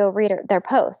 and then go read their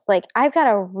posts. Like, I've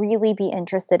got to really be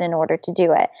interested in order to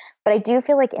do it. But I do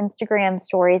feel like Instagram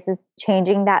stories is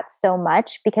changing that so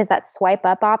much, because that swipe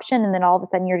up option, and then all of a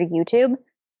sudden you're to YouTube.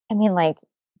 I mean, like,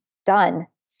 done.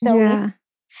 So easy.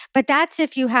 But that's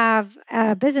if you have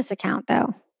a business account,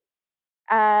 though.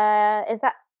 Is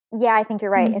that? Yeah, I think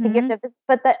you're right. I think you have to,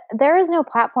 but there is no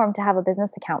platform to have a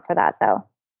business account for that, though.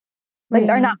 Like,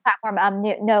 or not platform.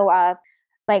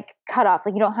 Like cutoff.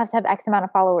 Like, you don't have to have X amount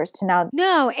of followers to now.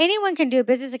 No, anyone can do a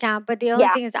business account, but the only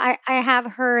thing is, I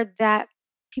have heard that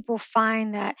people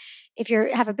find that if you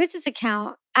have a business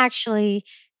account, actually,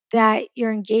 that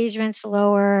your engagement's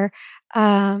lower,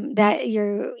 that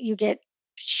you get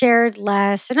shared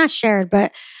less, or not shared,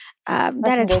 but that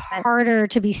it's engagement. harder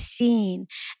to be seen,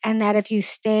 and that if you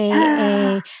stay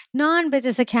a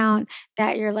non-business account,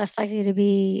 that you're less likely to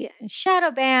be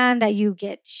shadow banned, that you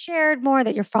get shared more,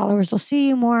 that your followers will see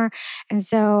you more. And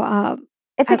so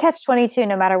it's a catch-22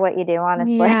 no matter what you do,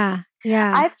 honestly.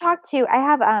 Yeah. I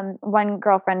have one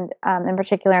girlfriend in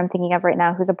particular I'm thinking of right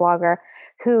now who's a blogger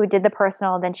who did the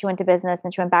personal, then she went to business,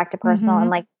 and she went back to personal, and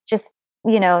like just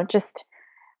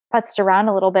putzed around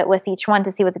a little bit with each one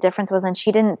to see what the difference was. And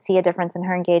she didn't see a difference in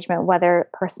her engagement, whether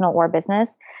personal or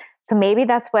business. So maybe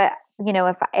that's what,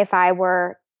 if I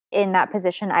were in that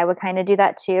position, I would kind of do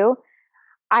that too.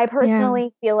 I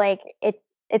personally feel like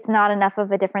it's not enough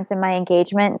of a difference in my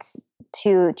engagement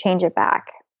to change it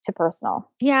back to personal.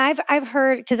 Yeah, I've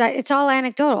heard, because it's all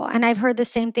anecdotal, and I've heard the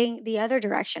same thing the other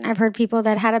direction. I've heard people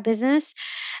that had a business,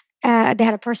 they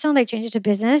had a personal, they changed it to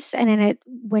business, and then it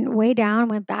went way down,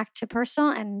 went back to personal,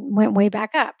 and went way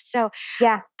back up. So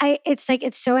yeah, it's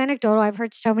so anecdotal. I've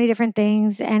heard so many different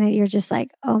things, and you're just like,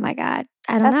 oh my God,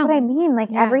 I don't know. That's what I mean.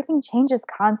 Like everything changes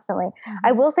constantly.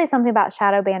 I will say something about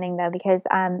shadow banning though, because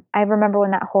I remember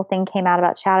when that whole thing came out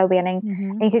about shadow banning,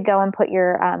 and you could go and put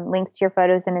your links to your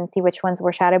photos in and see which ones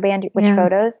were shadow banned, which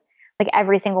photos. Like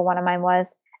every single one of mine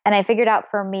was. And I figured out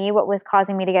for me what was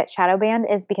causing me to get shadow banned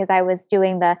is because I was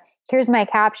doing here's my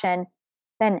caption,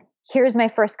 then here's my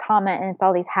first comment, and it's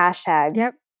all these hashtags.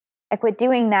 Yep. I quit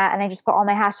doing that, and I just put all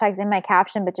my hashtags in my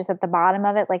caption, but just at the bottom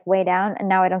of it, like way down. And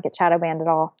now I don't get shadow banned at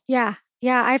all. Yeah.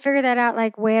 Yeah. I figured that out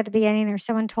like way at the beginning, or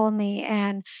someone told me,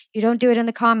 and you don't do it in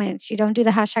the comments. You don't do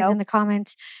the hashtags in the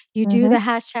comments. You do the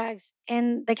hashtags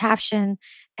in the caption,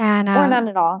 and or none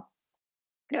at all.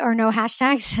 Or no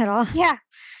hashtags at all. Yeah.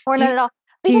 Or none at all.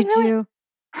 Because really,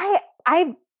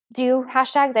 I do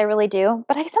hashtags, I really do.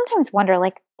 But I sometimes wonder,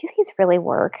 like, do these really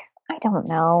work? I don't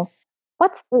know.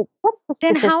 What's the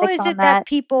then statistics how is on it that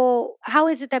people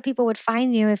would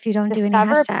find you if you don't do any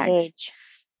hashtags? Page.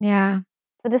 Yeah.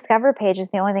 The Discover page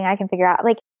is the only thing I can figure out.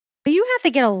 Like, but you have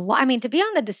to get a lot. I mean, to be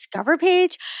on the Discover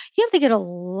page, you have to get a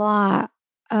lot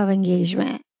of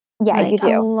engagement. Yeah, like, you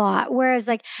do. A lot. Whereas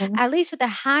like at least with the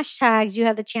hashtags, you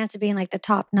have the chance of being like the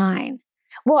top 9.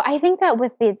 Well, I think that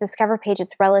with the Discover page,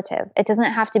 it's relative. It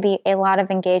doesn't have to be a lot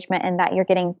of engagement and that you're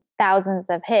getting thousands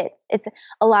of hits. It's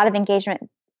a lot of engagement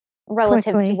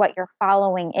relative to what your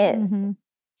following is.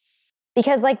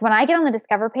 Because like when I get on the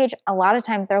Discover page, a lot of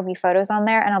times there'll be photos on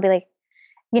there, and I'll be like,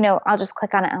 I'll just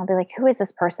click on it and I'll be like, who is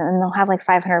this person? And they'll have like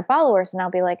 500 followers, and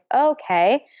I'll be like,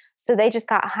 okay. So they just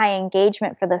got high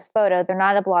engagement for this photo. They're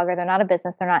not a blogger. They're not a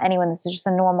business. They're not anyone. This is just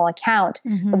a normal account.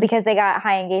 But because they got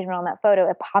high engagement on that photo,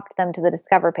 it popped them to the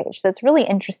Discover page. So it's really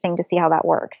interesting to see how that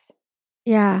works.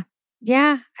 Yeah.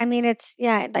 Yeah. I mean, it's,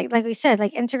 like we said,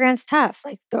 like Instagram's tough.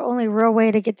 Like the only real way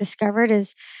to get discovered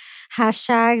is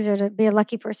hashtags, or to be a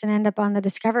lucky person, end up on the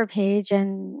Discover page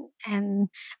or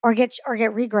get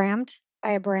regrammed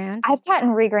by a brand. I've gotten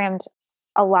regrammed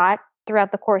a lot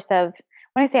throughout the course of,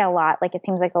 when I say a lot, like it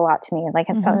seems like a lot to me. Like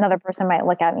another person might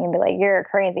look at me and be like, you're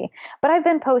crazy. But I've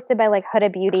been posted by like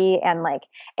Huda Beauty and like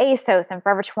ASOS and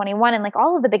Forever 21 and like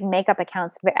all of the big makeup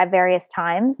accounts at various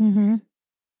times.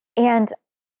 And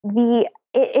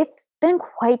it's been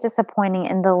quite disappointing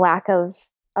in the lack of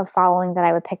following that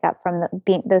I would pick up from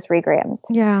those regrams.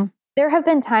 Yeah. There have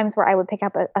been times where I would pick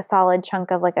up a solid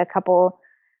chunk of like a couple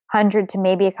hundred to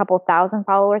maybe a couple thousand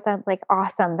followers. I'm like,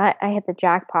 awesome, that I hit the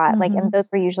jackpot. Like, and those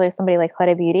were usually somebody like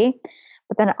Huda Beauty.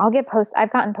 But then I've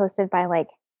gotten posted by like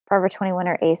Forever 21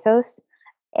 or ASOS,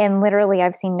 and literally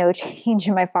I've seen no change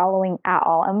in my following at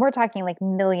all. And we're talking like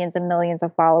millions and millions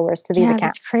of followers to these accounts.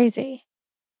 That's crazy.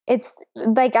 It's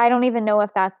like, I don't even know if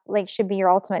that's like should be your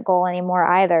ultimate goal anymore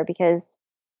either, because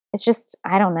it's just,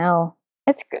 I don't know.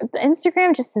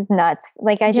 Instagram just is nuts.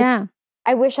 Like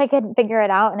I wish I could figure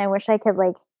it out, and I wish I could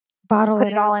like put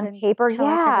it all on paper.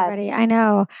 Yeah. Everybody. I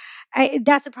know.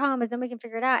 That's the problem, is nobody can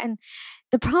figure it out. And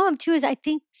the problem too is I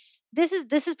think this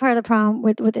is part of the problem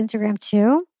with Instagram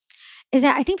too, is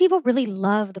that I think people really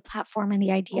love the platform and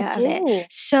the idea of it.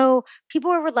 So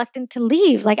people are reluctant to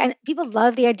leave. Like people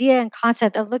love the idea and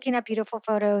concept of looking at beautiful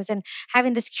photos and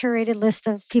having this curated list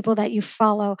of people that you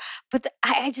follow. But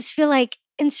I just feel like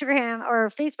Instagram or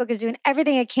Facebook is doing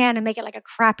everything it can to make it like a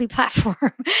crappy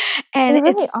platform. And they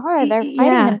really are. They're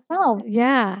fighting themselves.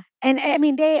 Yeah. And I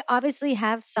mean, they obviously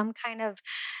have some kind of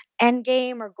end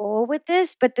game or goal with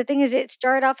this. But the thing is, it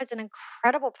started off as an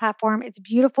incredible platform. It's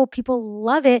beautiful. People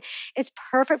love it. It's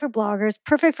perfect for bloggers,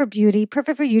 perfect for beauty,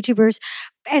 perfect for YouTubers.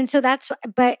 And so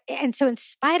in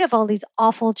spite of all these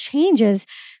awful changes,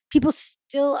 people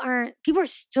are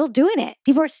still doing it.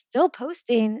 People are still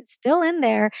posting, still in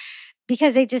there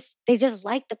because they just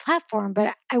like the platform.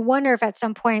 But I wonder if at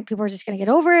some point people are just going to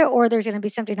get over it, or there's going to be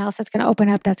something else that's going to open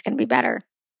up that's going to be better.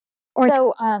 Or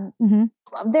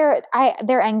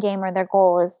their end game or their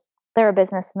goal is they're a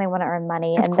business and they want to earn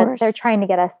money, and they're trying to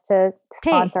get us to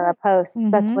sponsor our posts.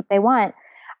 That's what they want.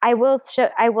 I will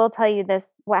tell you this,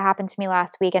 what happened to me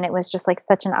last week, and it was just like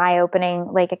such an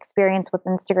eye-opening like experience with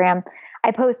Instagram.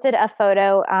 I posted a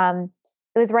photo.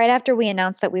 It was right after we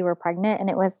announced that we were pregnant, and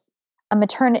it was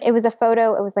it was a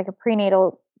photo. It was like a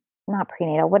not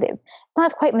prenatal. It's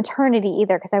not quite maternity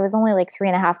either, because I was only like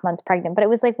 3.5 months pregnant, but it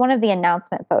was like one of the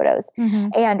announcement photos.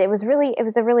 And it was a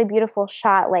really beautiful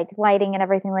shot, like lighting and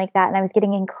everything like that. And I was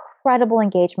getting incredible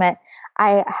engagement.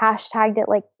 I hashtagged it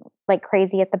like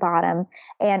crazy at the bottom,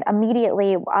 and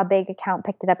immediately a big account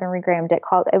picked it up and regrammed it.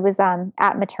 It was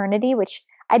at maternity, which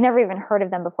I'd never even heard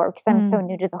of them before because I'm so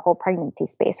new to the whole pregnancy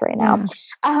space right now.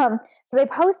 So they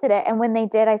posted it, and when they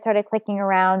did, I started clicking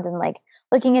around and like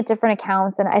looking at different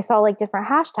accounts, and I saw like different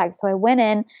hashtags. So I went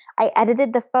in, I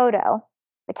edited the photo,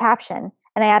 the caption,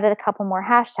 and I added a couple more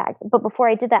hashtags. But before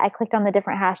I did that, I clicked on the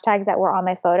different hashtags that were on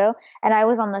my photo, and I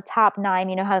was on the top 9.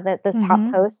 You know how the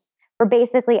top posts for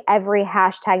basically every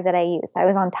hashtag that I use. I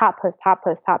was on top post, top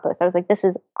post, top post. I was like, this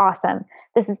is awesome.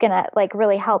 This is gonna like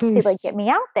really help to like get me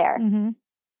out there.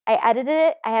 I edited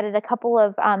it. I added a couple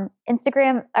of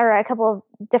Instagram or a couple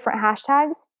of different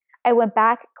hashtags. I went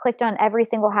back, clicked on every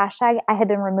single hashtag. I had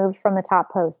been removed from the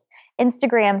top post.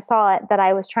 Instagram saw it that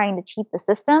I was trying to cheat the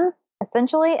system,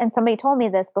 essentially. And somebody told me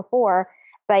this before,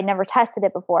 but I never tested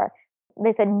it before.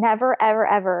 They said, never, ever,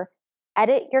 ever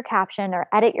edit your caption or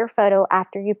edit your photo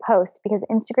after you post, because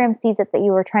Instagram sees it that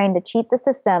you were trying to cheat the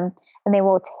system, and they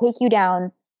will take you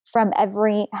down from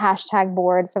every hashtag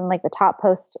board from like the top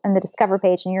post and the discover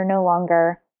page, and you're no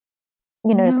longer,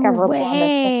 discoverable on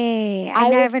this. I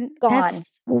never gone.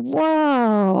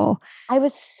 Whoa. I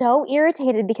was so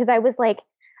irritated because I was like,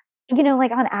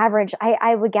 like on average,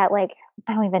 I would get like,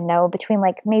 I don't even know, between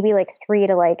like maybe like 3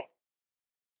 to like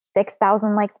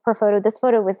 6,000 likes per photo. This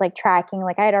photo was like tracking,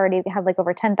 like I had already had like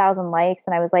over 10,000 likes,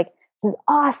 and I was like, this is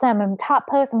awesome. I'm top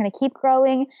post. I'm going to keep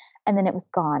growing. And then it was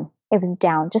gone. It was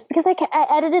down just because I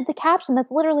edited the caption.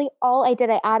 That's literally all I did.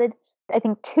 I added, I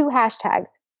think, 2 hashtags.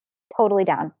 Totally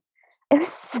down. It was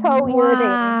so irritating.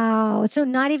 Wow. So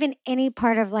not even any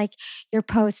part of like your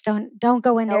post. Don't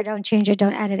go in there. Don't change it.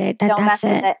 Don't edit it. Don't that's mess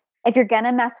with it. If you're going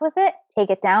to mess with it, take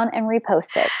it down and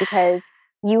repost it, because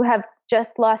you have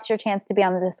just lost your chance to be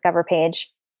on the discover page.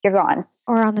 You're gone.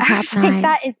 Or on the top 9.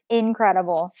 That is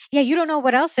incredible. Yeah, you don't know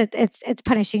what else it's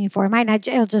punishing you for. It might not.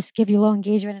 It'll just give you low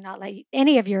engagement and not let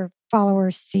any of your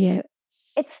followers see it.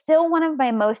 It's still one of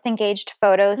my most engaged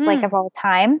photos, like of all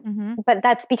time. But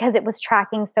that's because it was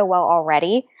tracking so well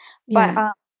already.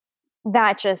 But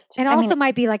that just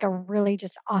might be like a really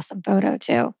just awesome photo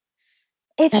too.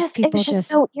 It was just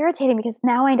so irritating, because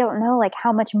now I don't know like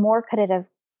how much more could it have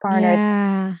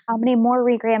garnered. How many more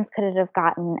regrams could it have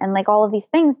gotten, and like all of these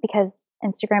things, because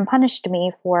Instagram punished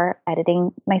me for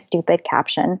editing my stupid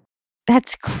caption.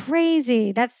 That's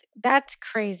crazy. That's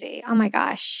crazy. Oh my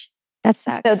gosh. That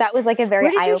sucks. So that was like a very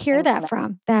Where did you hear that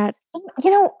from?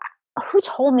 Who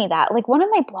told me that? Like one of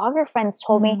my blogger friends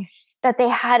told me that they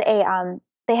had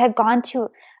gone to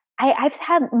I've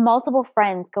had multiple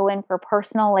friends go in for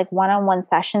personal, like one-on-one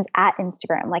sessions at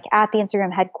Instagram, like at the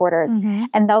Instagram headquarters,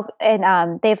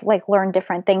 and they've like learned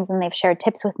different things, and they've shared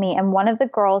tips with me. And one of the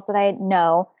girls that I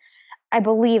know, I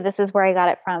believe this is where I got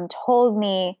it from, told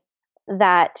me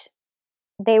that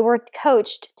they were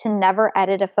coached to never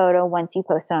edit a photo once you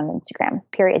post it on Instagram,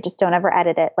 period. Just don't ever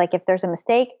edit it. Like if there's a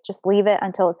mistake, just leave it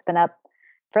until it's been up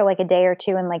for like a day or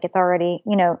two and like it's already,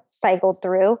 cycled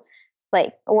through.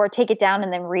 Like, or take it down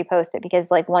and then repost it, because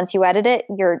like once you edit it,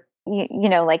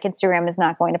 like Instagram is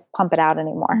not going to pump it out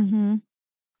anymore.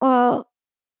 Well,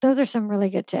 those are some really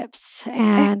good tips.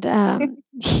 And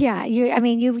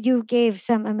you gave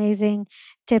some amazing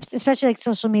tips, especially like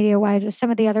social media wise, with some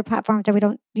of the other platforms that we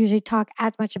don't usually talk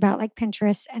as much about, like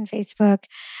Pinterest and Facebook,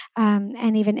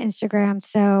 and even Instagram.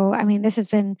 So, this has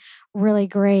been really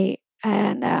great.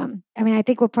 And I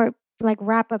think we'll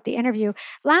wrap up the interview.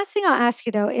 Last thing I'll ask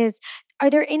you though is, are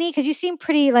there any, because you seem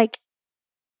pretty like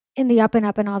in the up and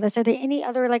up and all this, are there any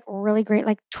other like really great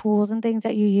like tools and things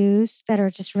that you use that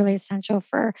are just really essential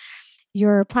for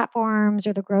your platforms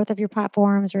or the growth of your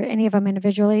platforms, or any of them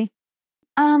individually?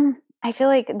 I feel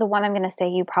like the one I'm going to say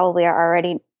you probably are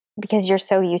already, because you're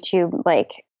so YouTube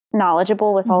like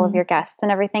knowledgeable with all of your guests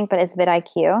and everything, but it's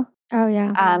vidIQ. Oh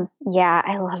yeah. Yeah,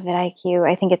 I love vidIQ.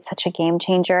 I think it's such a game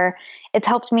changer. It's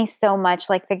helped me so much,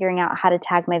 like figuring out how to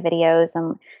tag my videos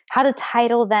and how to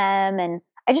title them. And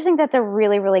I just think that's a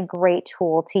really, really great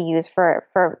tool to use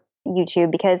for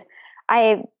YouTube, because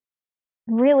I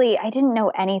didn't know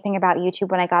anything about YouTube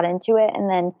when I got into it. And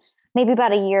then maybe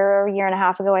about a year and a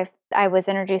half ago, I was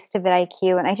introduced to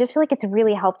vidIQ, and I just feel like it's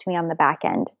really helped me on the back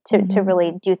end to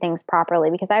really do things properly,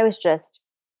 because I was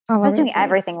doing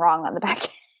everything wrong on the back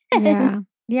end. Yeah.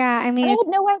 Yeah. I mean, I had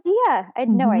no idea. I had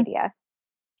no idea.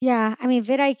 Yeah. I mean,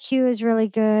 vidIQ is really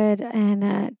good.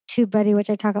 And TubeBuddy, which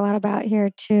I talk a lot about here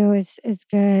too, is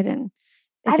good. And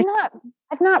I've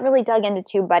not really dug into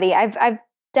TubeBuddy. I've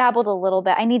dabbled a little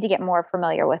bit. I need to get more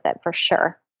familiar with it for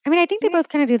sure. I mean, I think they both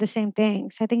kind of do the same thing.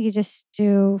 So I think you just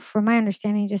do, from my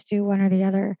understanding, you just do one or the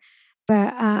other.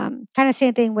 But kind of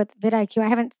same thing with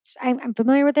vidIQ. I'm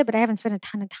familiar with it, but I haven't spent a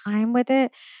ton of time with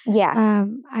it. Yeah.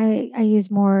 I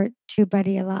use more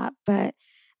TubeBuddy a lot, but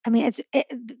I mean,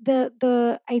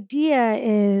 the idea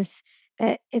is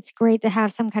that it's great to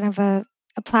have some kind of a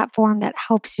platform that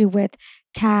helps you with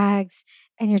tags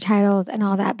and your titles and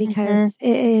all that, because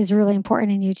it is really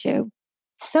important in YouTube.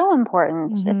 So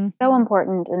important. It's so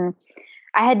important. And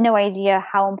I had no idea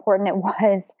how important it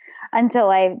was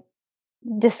until I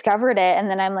discovered it. And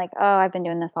then I'm like, oh, I've been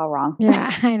doing this all wrong.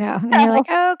 Yeah, I know. And you're like,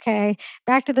 oh, okay,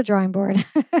 back to the drawing board.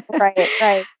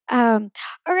 Right. All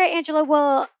right, Angela.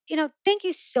 Well, thank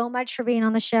you so much for being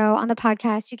on the show, on the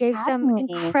podcast. You gave some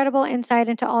incredible insight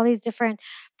into all these different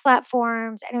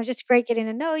platforms, and it was just great getting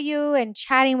to know you and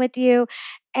chatting with you.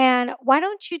 And why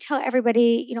don't you tell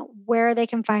everybody, where they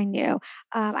can find you?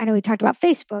 I know we talked about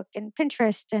Facebook and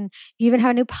Pinterest, and you even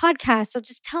have a new podcast. So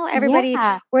just tell everybody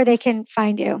where they can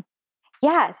find you.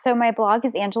 Yeah. So my blog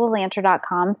is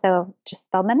angelalanter.com. So just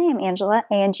spell my name, Angela,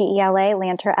 Angela,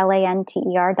 Lanter,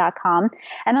 Lanter.com.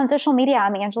 And on social media,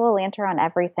 I'm Angela Lanter on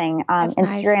everything.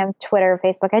 Instagram, nice. Twitter,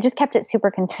 Facebook. I just kept it super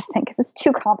consistent because it's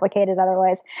too complicated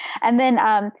otherwise. And then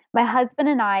my husband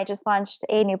and I just launched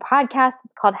a new podcast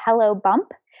called Hello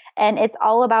Bump. And it's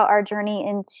all about our journey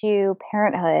into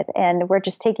parenthood. And we're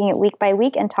just taking it week by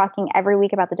week and talking every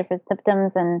week about the different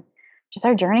symptoms and just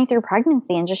our journey through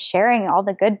pregnancy, and just sharing all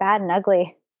the good, bad, and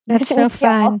ugly. That's so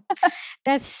fun.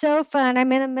 That's so fun. I'm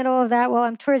in the middle of that. Well,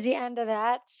 I'm towards the end of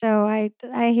that. So I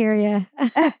hear you.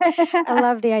 I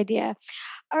love the idea.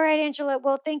 All right, Angela.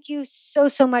 Well, thank you so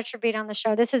much for being on the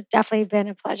show. This has definitely been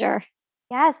a pleasure.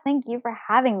 Yes. Thank you for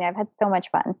having me. I've had so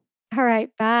much fun. All right.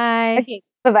 Bye. Okay.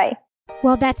 Bye-bye.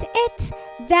 Well, that's it.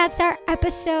 That's our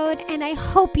episode, and I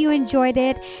hope you enjoyed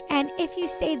it. And if you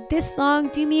stayed this long,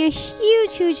 do me a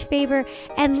huge favor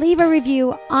and leave a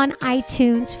review on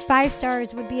iTunes. 5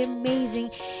 stars would be amazing.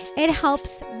 It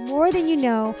helps more than you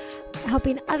know,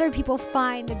 helping other people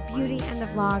find the Beauty and the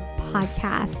Vlog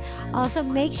podcast. Also,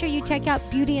 make sure you check out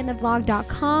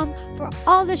beautyandthevlog.com for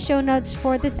all the show notes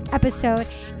for this episode.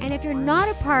 And if you're not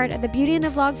a part of the Beauty and the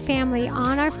Vlog family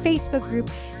on our Facebook group,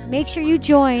 make sure you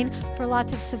join for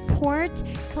lots of support,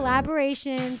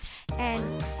 collaborations, and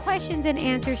questions and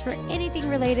answers for anything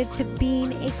related to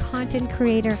being a content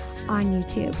creator on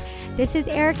YouTube. This is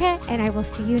Erica, and I will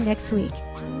see you next week.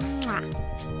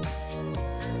 Mwah.